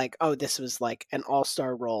say like, oh, this was like an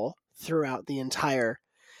all-star role throughout the entire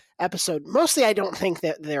episode. Mostly I don't think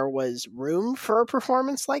that there was room for a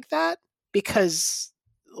performance like that, because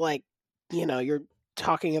like, you're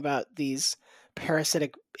talking about these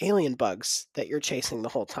parasitic alien bugs that you're chasing the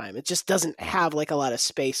whole time. It just doesn't have like a lot of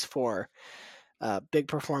space for big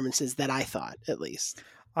performances, that I thought, at least.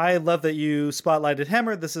 I love that you spotlighted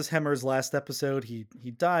Hemmer. This is Hemmer's last episode. He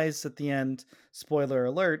dies at the end. Spoiler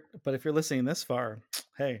alert. But if you're listening this far,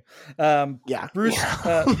 hey. Yeah. Bruce,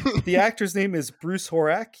 the actor's name is Bruce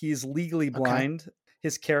Horak. He's legally blind. Okay.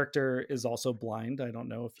 His character is also blind. I don't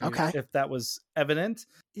know if that was evident.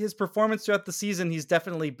 His performance throughout the season, he's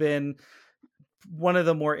definitely been one of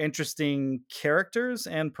the more interesting characters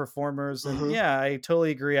and performers. And yeah, I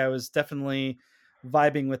totally agree. I was definitely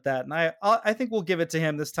vibing with that, and I think we'll give it to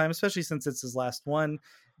him this time, especially since it's his last one.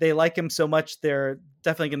 They like him so much, they're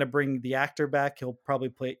definitely going to bring the actor back. He'll probably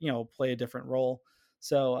play a different role.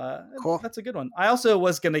 So cool. That's a good one. I also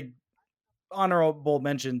was going to honorable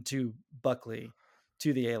mention to Buckley,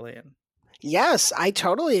 to the alien. Yes, I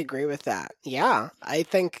totally agree with that. Yeah, I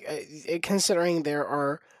think considering there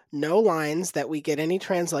are no lines that we get any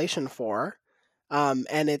translation for,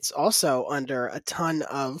 and it's also under a ton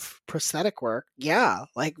of prosthetic work. Yeah,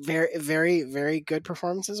 like very, very, very good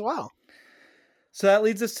performance as well. So that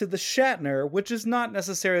leads us to the Shatner, which is not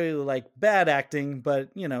necessarily like bad acting, but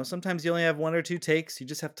sometimes you only have one or two takes. You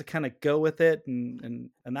just have to kind of go with it, and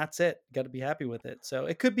that's it. You got to be happy with it. So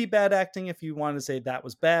it could be bad acting if you want to say that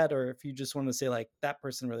was bad, or if you just want to say like that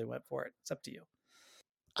person really went for it. It's up to you.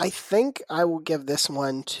 I think I will give this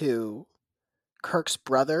one to Kirk's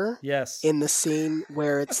brother. Yes. In the scene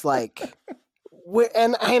where it's like,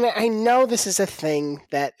 and I know this is a thing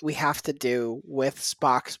that we have to do with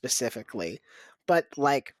Spock specifically, but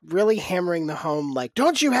like really hammering the home, like,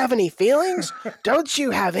 don't you have any feelings? Don't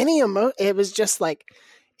you have any It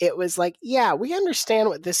was like, yeah, we understand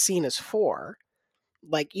what this scene is for.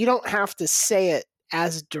 Like, you don't have to say it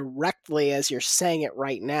as directly as you're saying it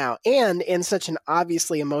right now, and in such an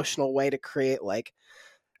obviously emotional way to create like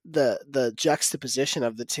the juxtaposition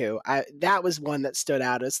of the two. That was one that stood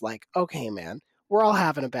out as like, okay, man, we're all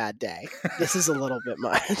having a bad day. This is a little bit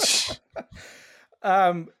much.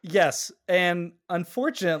 Yes, and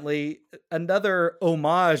unfortunately, another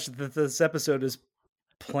homage that this episode is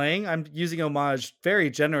playing, I'm using homage very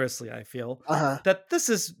generously, I feel, that this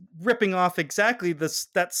is ripping off exactly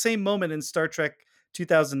that same moment in Star Trek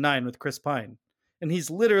 2009 with Chris Pine. And he's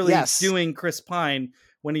literally doing Chris Pine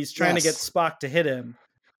when he's trying to get Spock to hit him.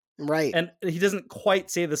 Right. And he doesn't quite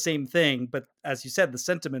say the same thing, but as you said, the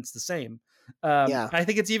sentiment's the same. I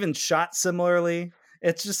think it's even shot similarly.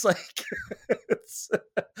 It's just like,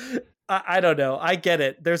 I don't know. I get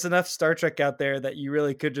it. There's enough Star Trek out there that you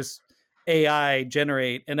really could just AI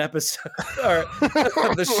generate an episode or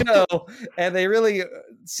of the show, and they really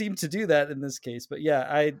seem to do that in this case. But yeah,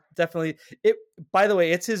 I definitely by the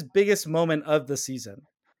way, it's his biggest moment of the season.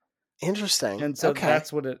 Interesting. And so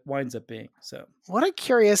that's what it winds up being. So what a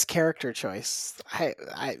curious character choice.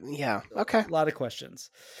 Yeah. Okay. A lot of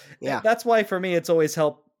questions. Yeah. That's why for me, it's always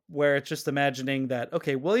helped where it's just imagining that,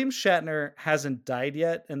 okay, William Shatner hasn't died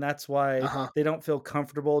yet, and that's why they don't feel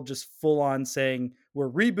comfortable just full on saying we're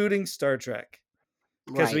rebooting Star Trek.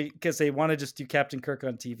 Because they want to just do Captain Kirk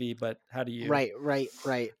on TV, but how do you? Right.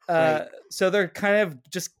 So they're kind of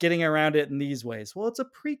just getting around it in these ways. Well, it's a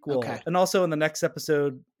prequel. And also in the next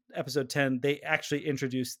episode 10, they actually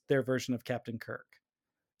introduced their version of Captain Kirk.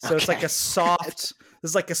 So it's like a soft,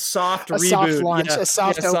 it's like a soft reboot. Soft launch, a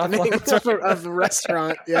soft opening of the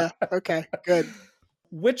restaurant. Yeah. Okay, good.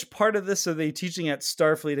 Which part of this are they teaching at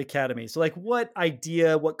Starfleet Academy? So like what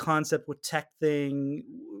idea, what concept, what tech thing,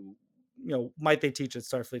 might they teach at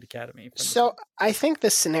Starfleet Academy? So I think the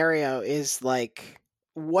scenario is like,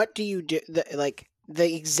 what do you do?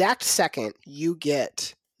 The exact second you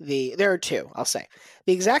get there are two, I'll say.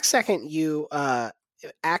 The exact second you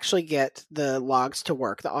actually get the logs to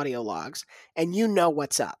work, the audio logs, and you know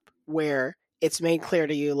what's up, where it's made clear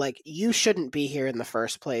to you, like, you shouldn't be here in the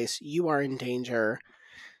first place. You are in danger.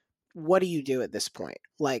 What do you do at this point?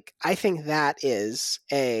 Like, I think that is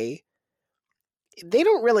they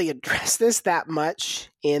don't really address this that much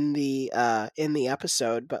in the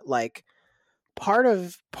episode, but like part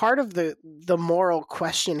of the moral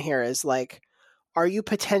question here is like, are you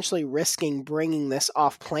potentially risking bringing this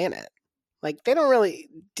off planet? Like, they don't really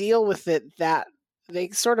deal with it that they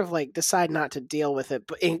sort of like decide not to deal with it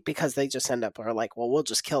because they just end up are like, well, we'll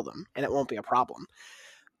just kill them and it won't be a problem.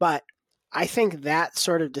 But I think that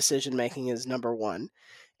sort of decision making is number one.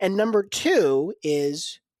 And number two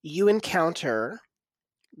is you encounter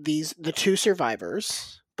the two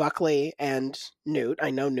survivors, Buckley and Newt. I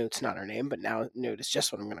know Newt's not her name, but now Newt is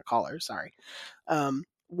just what I'm going to call her. Sorry.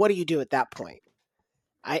 What do you do at that point?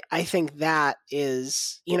 I think that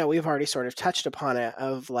is, we've already sort of touched upon it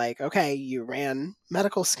of like, okay, you ran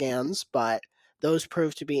medical scans, but those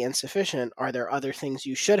proved to be insufficient. Are there other things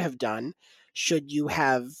you should have done? Should you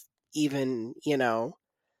have even,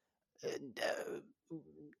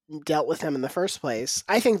 dealt with them in the first place?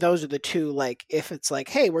 I think those are the two, like, if it's like,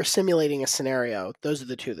 hey, we're simulating a scenario, those are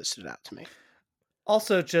the two that stood out to me.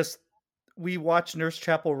 Also, just we watch Nurse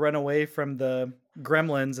Chapel run away from the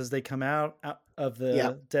gremlins as they come out of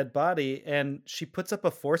the dead body, and she puts up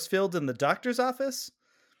a force field in the doctor's office,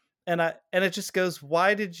 and it just goes,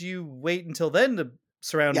 why did you wait until then to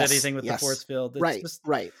surround anything with the force field? It's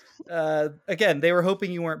right. Again, they were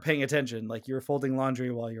hoping you weren't paying attention, like you were folding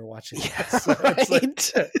laundry while you're watching. So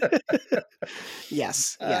right.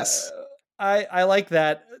 Yes. I like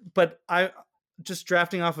that, but I just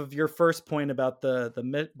drafting off of your first point about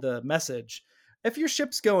the message. If your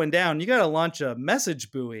ship's going down, you got to launch a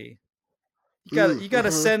message buoy. You got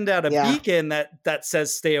to send out a beacon that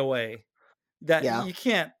says stay away. You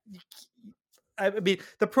can't. I mean,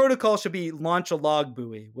 the protocol should be launch a log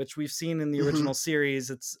buoy, which we've seen in the original series.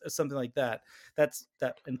 It's something like that. That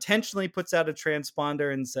intentionally puts out a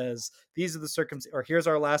transponder and says, these are the circumstances, or here's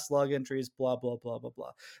our last log entries, blah, blah, blah, blah,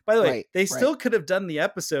 blah. By the way, they still could have done the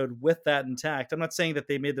episode with that intact. I'm not saying that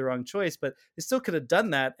they made the wrong choice, but they still could have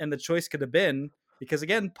done that. And the choice could have been, because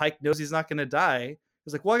again, Pike knows he's not going to die.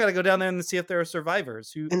 He's like, well, I got to go down there and see if there are survivors.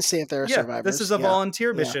 Survivors. This is a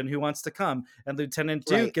volunteer mission. Who wants to come? And Lieutenant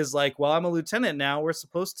Duke is like, well, I'm a lieutenant now. We're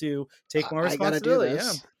supposed to take more responsibility.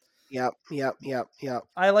 Yep.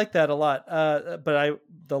 I like that a lot. But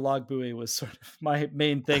the log buoy was sort of my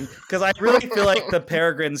main thing, because I really feel like the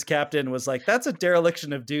Peregrine's captain was like, that's a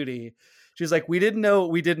dereliction of duty. She's like, we didn't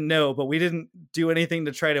know, but we didn't do anything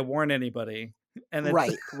to try to warn anybody. And then,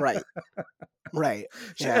 right.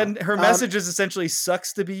 Yeah. And her message is essentially,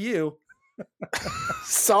 sucks to be you.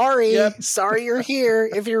 Sorry you're here.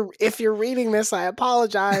 If you're reading this, I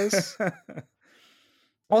apologize.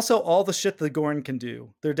 Also, all the shit the Gorn can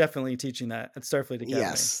do, they're definitely teaching that at Starfleet Academy.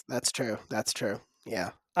 Yes, that's true.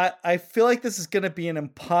 Yeah. I feel like this is going to be an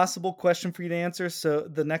impossible question for you to answer. So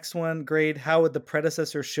the next one, grade, how would the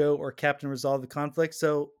predecessor show or captain resolve the conflict?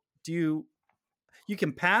 So you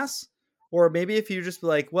can pass, or maybe if you just be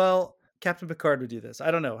like, well, Captain Picard would do this.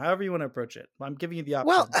 I don't know. However you want to approach it. I'm giving you the option.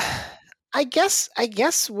 Well, I guess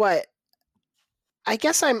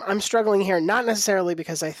I'm struggling here, not necessarily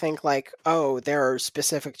because I think like, oh, there are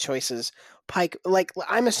specific choices. Pike, like,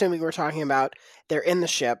 I'm assuming we're talking about they're in the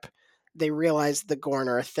ship, they realize the Gorn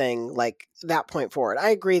are a thing, like that point forward.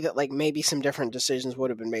 I agree that like maybe some different decisions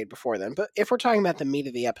would have been made before then. But if we're talking about the meat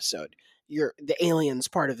of the episode, the aliens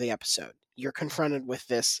part of the episode, you're confronted with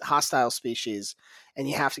this hostile species and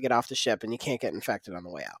you have to get off the ship and you can't get infected on the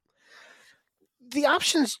way out. The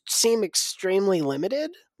options seem extremely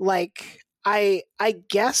limited. Like, I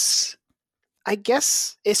guess I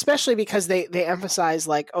guess, especially because they emphasize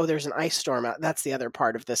like, oh, there's an ice storm out. That's the other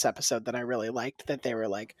part of this episode that I really liked, that they were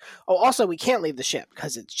like, oh, also we can't leave the ship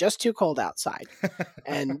because it's just too cold outside.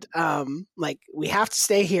 And like we have to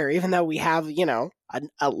stay here, even though we have, you know,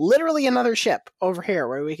 a literally another ship over here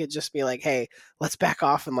where we could just be like, hey, let's back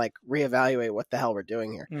off and like reevaluate what the hell we're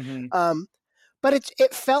doing here. Mm-hmm. But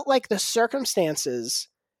it felt like the circumstances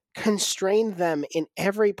constrained them in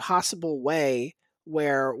every possible way,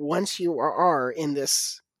 where once you are in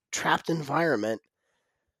this trapped environment,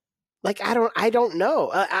 like I don't know.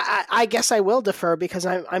 I guess I will defer because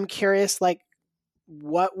I'm curious. Like,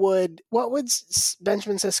 what would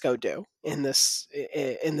Benjamin Sisko do in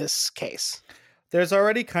this case? There's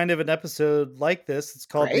already kind of an episode like this. It's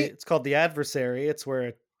called Right? it's called The Adversary. It's where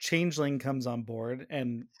a changeling comes on board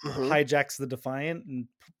and hijacks the Defiant and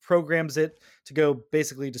programs it to go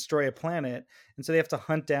basically destroy a planet. And so they have to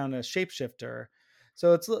hunt down a shapeshifter.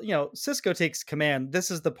 So it's, you know, Sisko takes command. This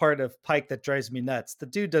is the part of Pike that drives me nuts. The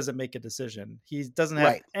dude doesn't make a decision. He doesn't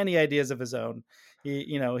have any ideas of his own.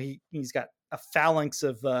 He's got a phalanx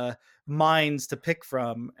of minds to pick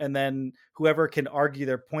from, and then whoever can argue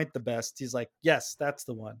their point the best, he's like, yes, that's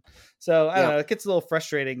the one. So I don't know, it gets a little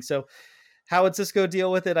frustrating. So how would Sisko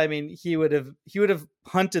deal with it? I mean, he would have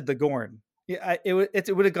hunted the Gorn.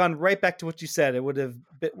 It would have gone right back to what you said. It would have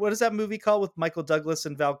been, what is that movie called with Michael Douglas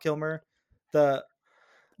and Val Kilmer?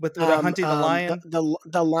 With hunting the lion,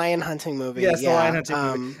 the lion hunting movie. Yes, the lion hunting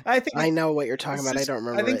movie. I know what you're talking about. I don't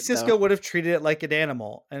remember. I think Sisko would have treated it like an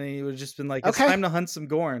animal, and he would have just been like, "It's time to hunt some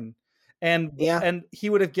Gorn." And he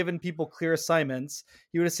would have given people clear assignments.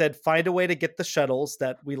 He would have said, "Find a way to get the shuttles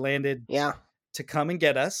that we landed to come and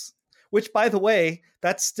get us." Which, by the way,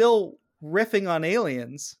 that's still riffing on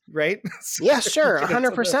Aliens, right? Yeah, sure,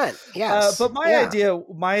 100%. Yes. But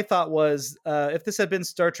my thought was, if this had been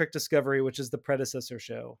Star Trek Discovery, which is the predecessor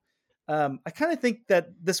show, I kind of think that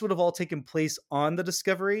this would have all taken place on the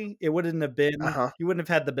Discovery. It wouldn't have been, you wouldn't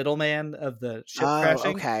have had the middleman of the ship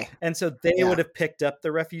crashing. Okay. And so they would have picked up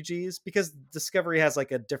the refugees, because Discovery has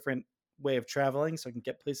like a different way of traveling, so it can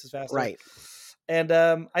get places faster. Right. And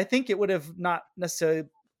I think it would have not necessarily,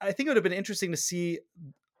 I think it would have been interesting to see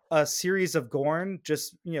a series of Gorn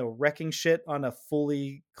just, you know, wrecking shit on a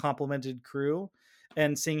fully complemented crew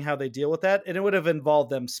and seeing how they deal with that. And it would have involved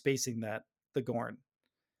them spacing the Gorn.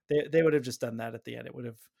 They would have just done that at the end. It would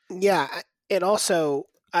have. Yeah. It also,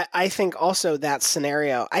 I think also that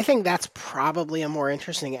scenario, I think that's probably a more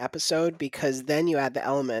interesting episode, because then you add the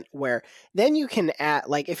element where then you can add,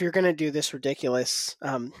 like, if you're going to do this ridiculous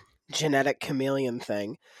genetic chameleon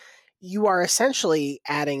thing, you are essentially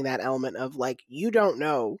adding that element of, like, you don't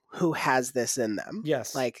know who has this in them.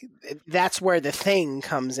 Yes. Like, that's where the thing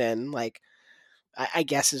comes in. Like, I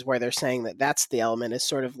guess is where they're saying that's the element, is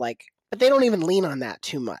sort of like, but they don't even lean on that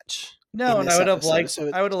too much. No, and I would have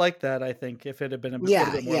liked that, I think, if it had been a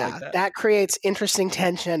little bit more like that. That creates interesting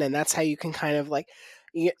tension, and that's how you can kind of, like,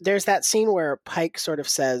 there's that scene where Pike sort of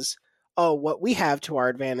says, oh, what we have to our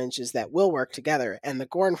advantage is that we'll work together. And the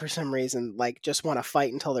Gorn, for some reason, like, just want to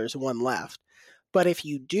fight until there's one left. But if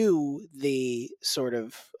you do the sort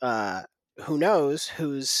of, who knows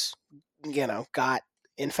who's, you know, got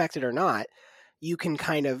infected or not, you can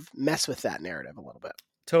kind of mess with that narrative a little bit.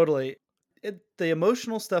 Totally. The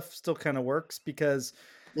emotional stuff still kind of works, because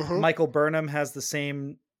Michael Burnham has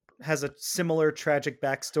a similar tragic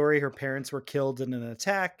backstory. Her parents were killed in an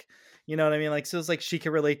attack. You know what I mean? Like, so it's like she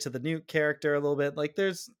can relate to the Newt character a little bit. Like,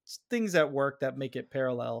 there's things at work that make it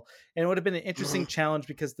parallel. And it would have been an interesting challenge,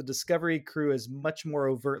 because the Discovery crew is much more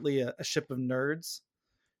overtly a ship of nerds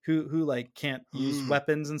who like can't use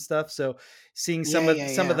weapons and stuff. So seeing some of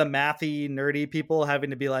the mathy, nerdy people having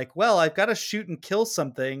to be like, well, I've got to shoot and kill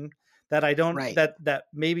something that I don't, that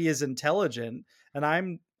maybe is intelligent. And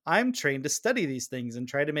I'm trained to study these things and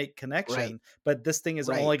try to make connection, but this thing is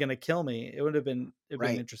only going to kill me. It would have been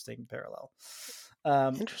an interesting parallel.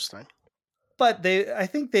 Interesting. But I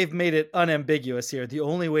think they've made it unambiguous here. The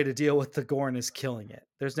only way to deal with the Gorn is killing it.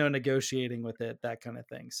 There's no negotiating with it, that kind of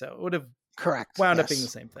thing. So it would have wound up being the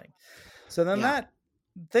same thing. So then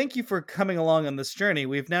thank you for coming along on this journey.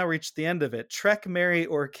 We've now reached the end of it. Trek, marry,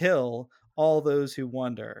 or kill all those who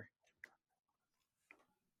wonder.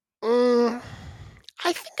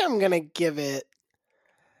 I think I'm going to give it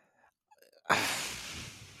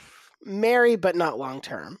marry, but not long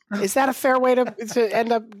term. Is that a fair way to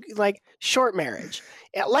end up, like, short marriage?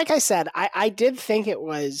 Like I said, I did think it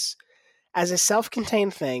was, as a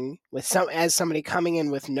self-contained thing, as somebody coming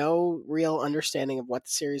in with no real understanding of what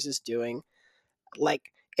the series is doing, like,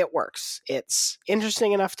 it works. It's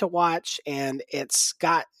interesting enough to watch, and it's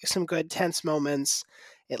got some good tense moments.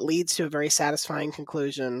 It leads to a very satisfying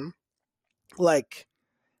conclusion. Like,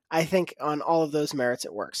 I think on all of those merits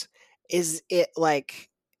it works. Is it like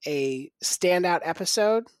a standout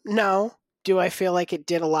episode? No. Do I feel like it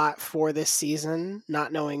did a lot for this season,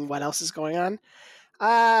 not knowing what else is going on?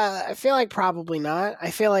 I feel like probably not. I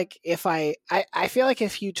feel like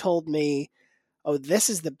if you told me, oh, this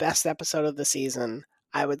is the best episode of the season,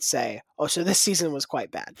 I would say, oh, so this season was quite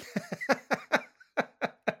bad.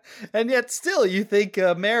 And yet still you think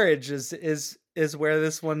marriage is where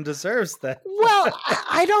this one deserves that. Well,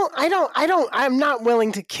 I'm not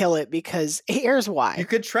willing to kill it because here's why. You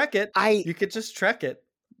could Trek it. You could just Trek it.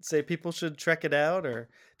 Say people should Trek it out, or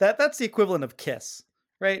that's the equivalent of Kiss,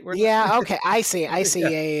 right? Yeah, okay. I see.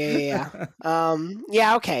 Yeah.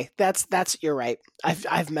 Yeah, okay. That's you're right.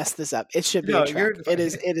 I've messed this up. It should be a Trek.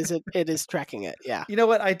 It is trekking it. Yeah. You know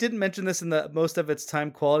what? I didn't mention this in the most of its time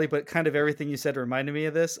quality, but kind of everything you said reminded me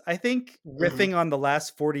of this. I think riffing on the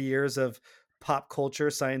last 40 years of pop culture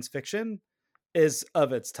science fiction is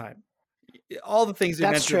of its time. All the things you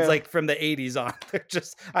mentioned, like from the 80s on, they're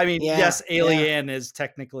just, I mean, yes, Alien is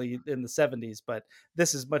technically in the 70s, but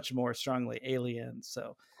this is much more strongly Alien.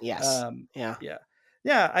 So yes.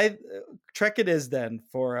 I Trek it is then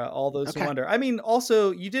for all those who wonder. I mean,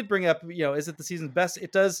 also you did bring up, is it the season's best?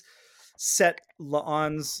 It does set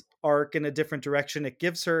La'an's arc in a different direction. It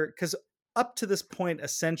gives her, because up to this point,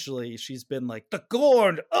 essentially, she's been like, the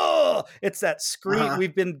Gorn, oh, it's that scream.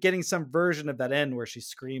 We've been getting some version of that end where she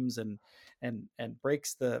screams and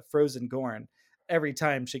breaks the frozen Gorn every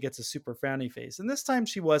time she gets a super frowny face. And this time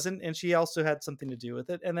she wasn't, and she also had something to do with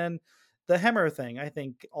it. And then the Hemmer thing, I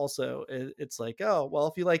think also, it's like, oh, well,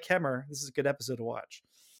 if you like Hemmer, this is a good episode to watch.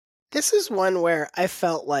 This is one where I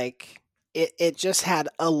felt like it just had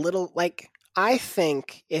a little, like, I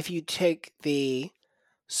think if you take the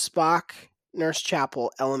Spock Nurse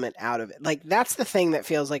Chapel element out of it, like, that's the thing that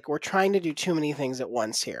feels like we're trying to do too many things at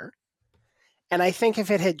once here. And I think if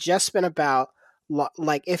it had just been about,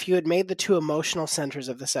 like, if you had made the two emotional centers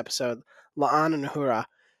of this episode, La'an and Uhura,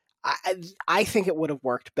 I think it would have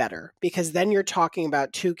worked better, because then you're talking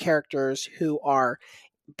about two characters who are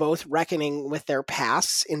both reckoning with their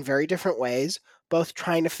pasts in very different ways, both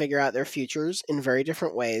trying to figure out their futures in very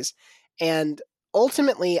different ways. And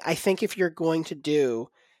ultimately, I think if you're going to do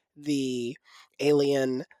the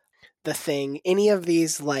Alien, the Thing, any of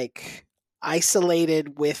these like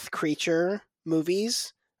isolated with creature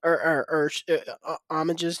movies or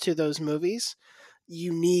homages to those movies,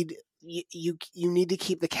 you need to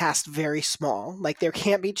keep the cast very small. Like, there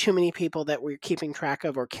can't be too many people that we're keeping track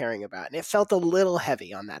of or caring about, and it felt a little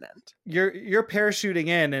heavy on that end. You're parachuting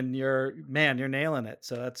in, and you're nailing it,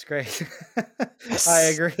 so that's great. Yes. I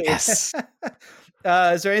agree. Yes.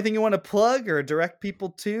 Is there anything you want to plug or direct people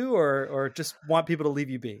to, or just want people to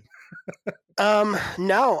leave you be?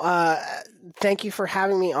 No. Thank you for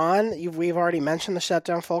having me on. We've already mentioned the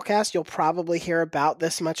Shutdown Fullcast. You'll probably hear about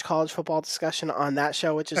this much college football discussion on that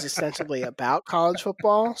show, which is ostensibly about college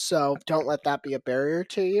football. So don't let that be a barrier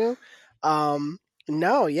to you. Thrilled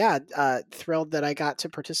that I got to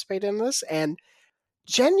participate in this, and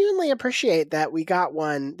genuinely appreciate that we got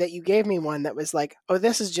one, that you gave me one that was like, oh,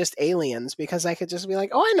 this is just aliens, because I could just be like,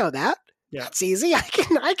 oh, I know that. Yeah. That's easy.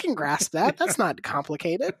 I can grasp that. That's not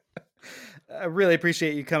complicated. I really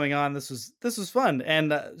appreciate you coming on. This was fun.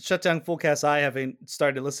 And Shutdown Fullcast, I haven't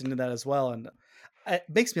started listening to that as well, and it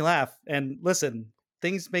makes me laugh. And listen,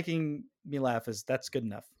 things making me laugh that's good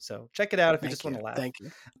enough. So check it out if you just want to laugh. Thank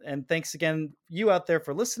you. And thanks again, you out there,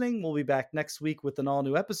 for listening. We'll be back next week with an all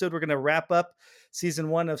new episode. We're going to wrap up season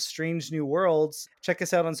 1 of Strange New Worlds. Check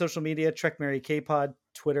us out on social media, Trek Mary K-Pod,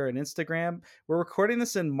 Twitter and Instagram. We're recording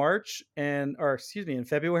this in in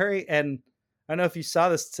February. And I don't know if you saw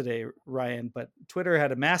this today, Ryan, but Twitter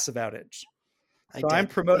had a massive outage. So I'm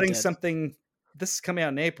promoting something. This is coming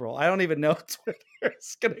out in April. I don't even know if Twitter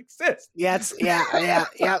is going to exist. Yeah. It's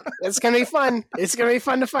going to be fun. It's going to be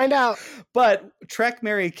fun to find out. But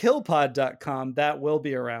TrekMaryKillPod.com, that will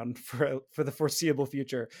be around for the foreseeable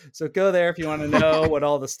future. So go there if you want to know what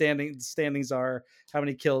all the standings are, how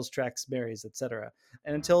many kills, treks, marries, etc.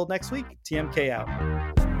 And until next week, TMK out.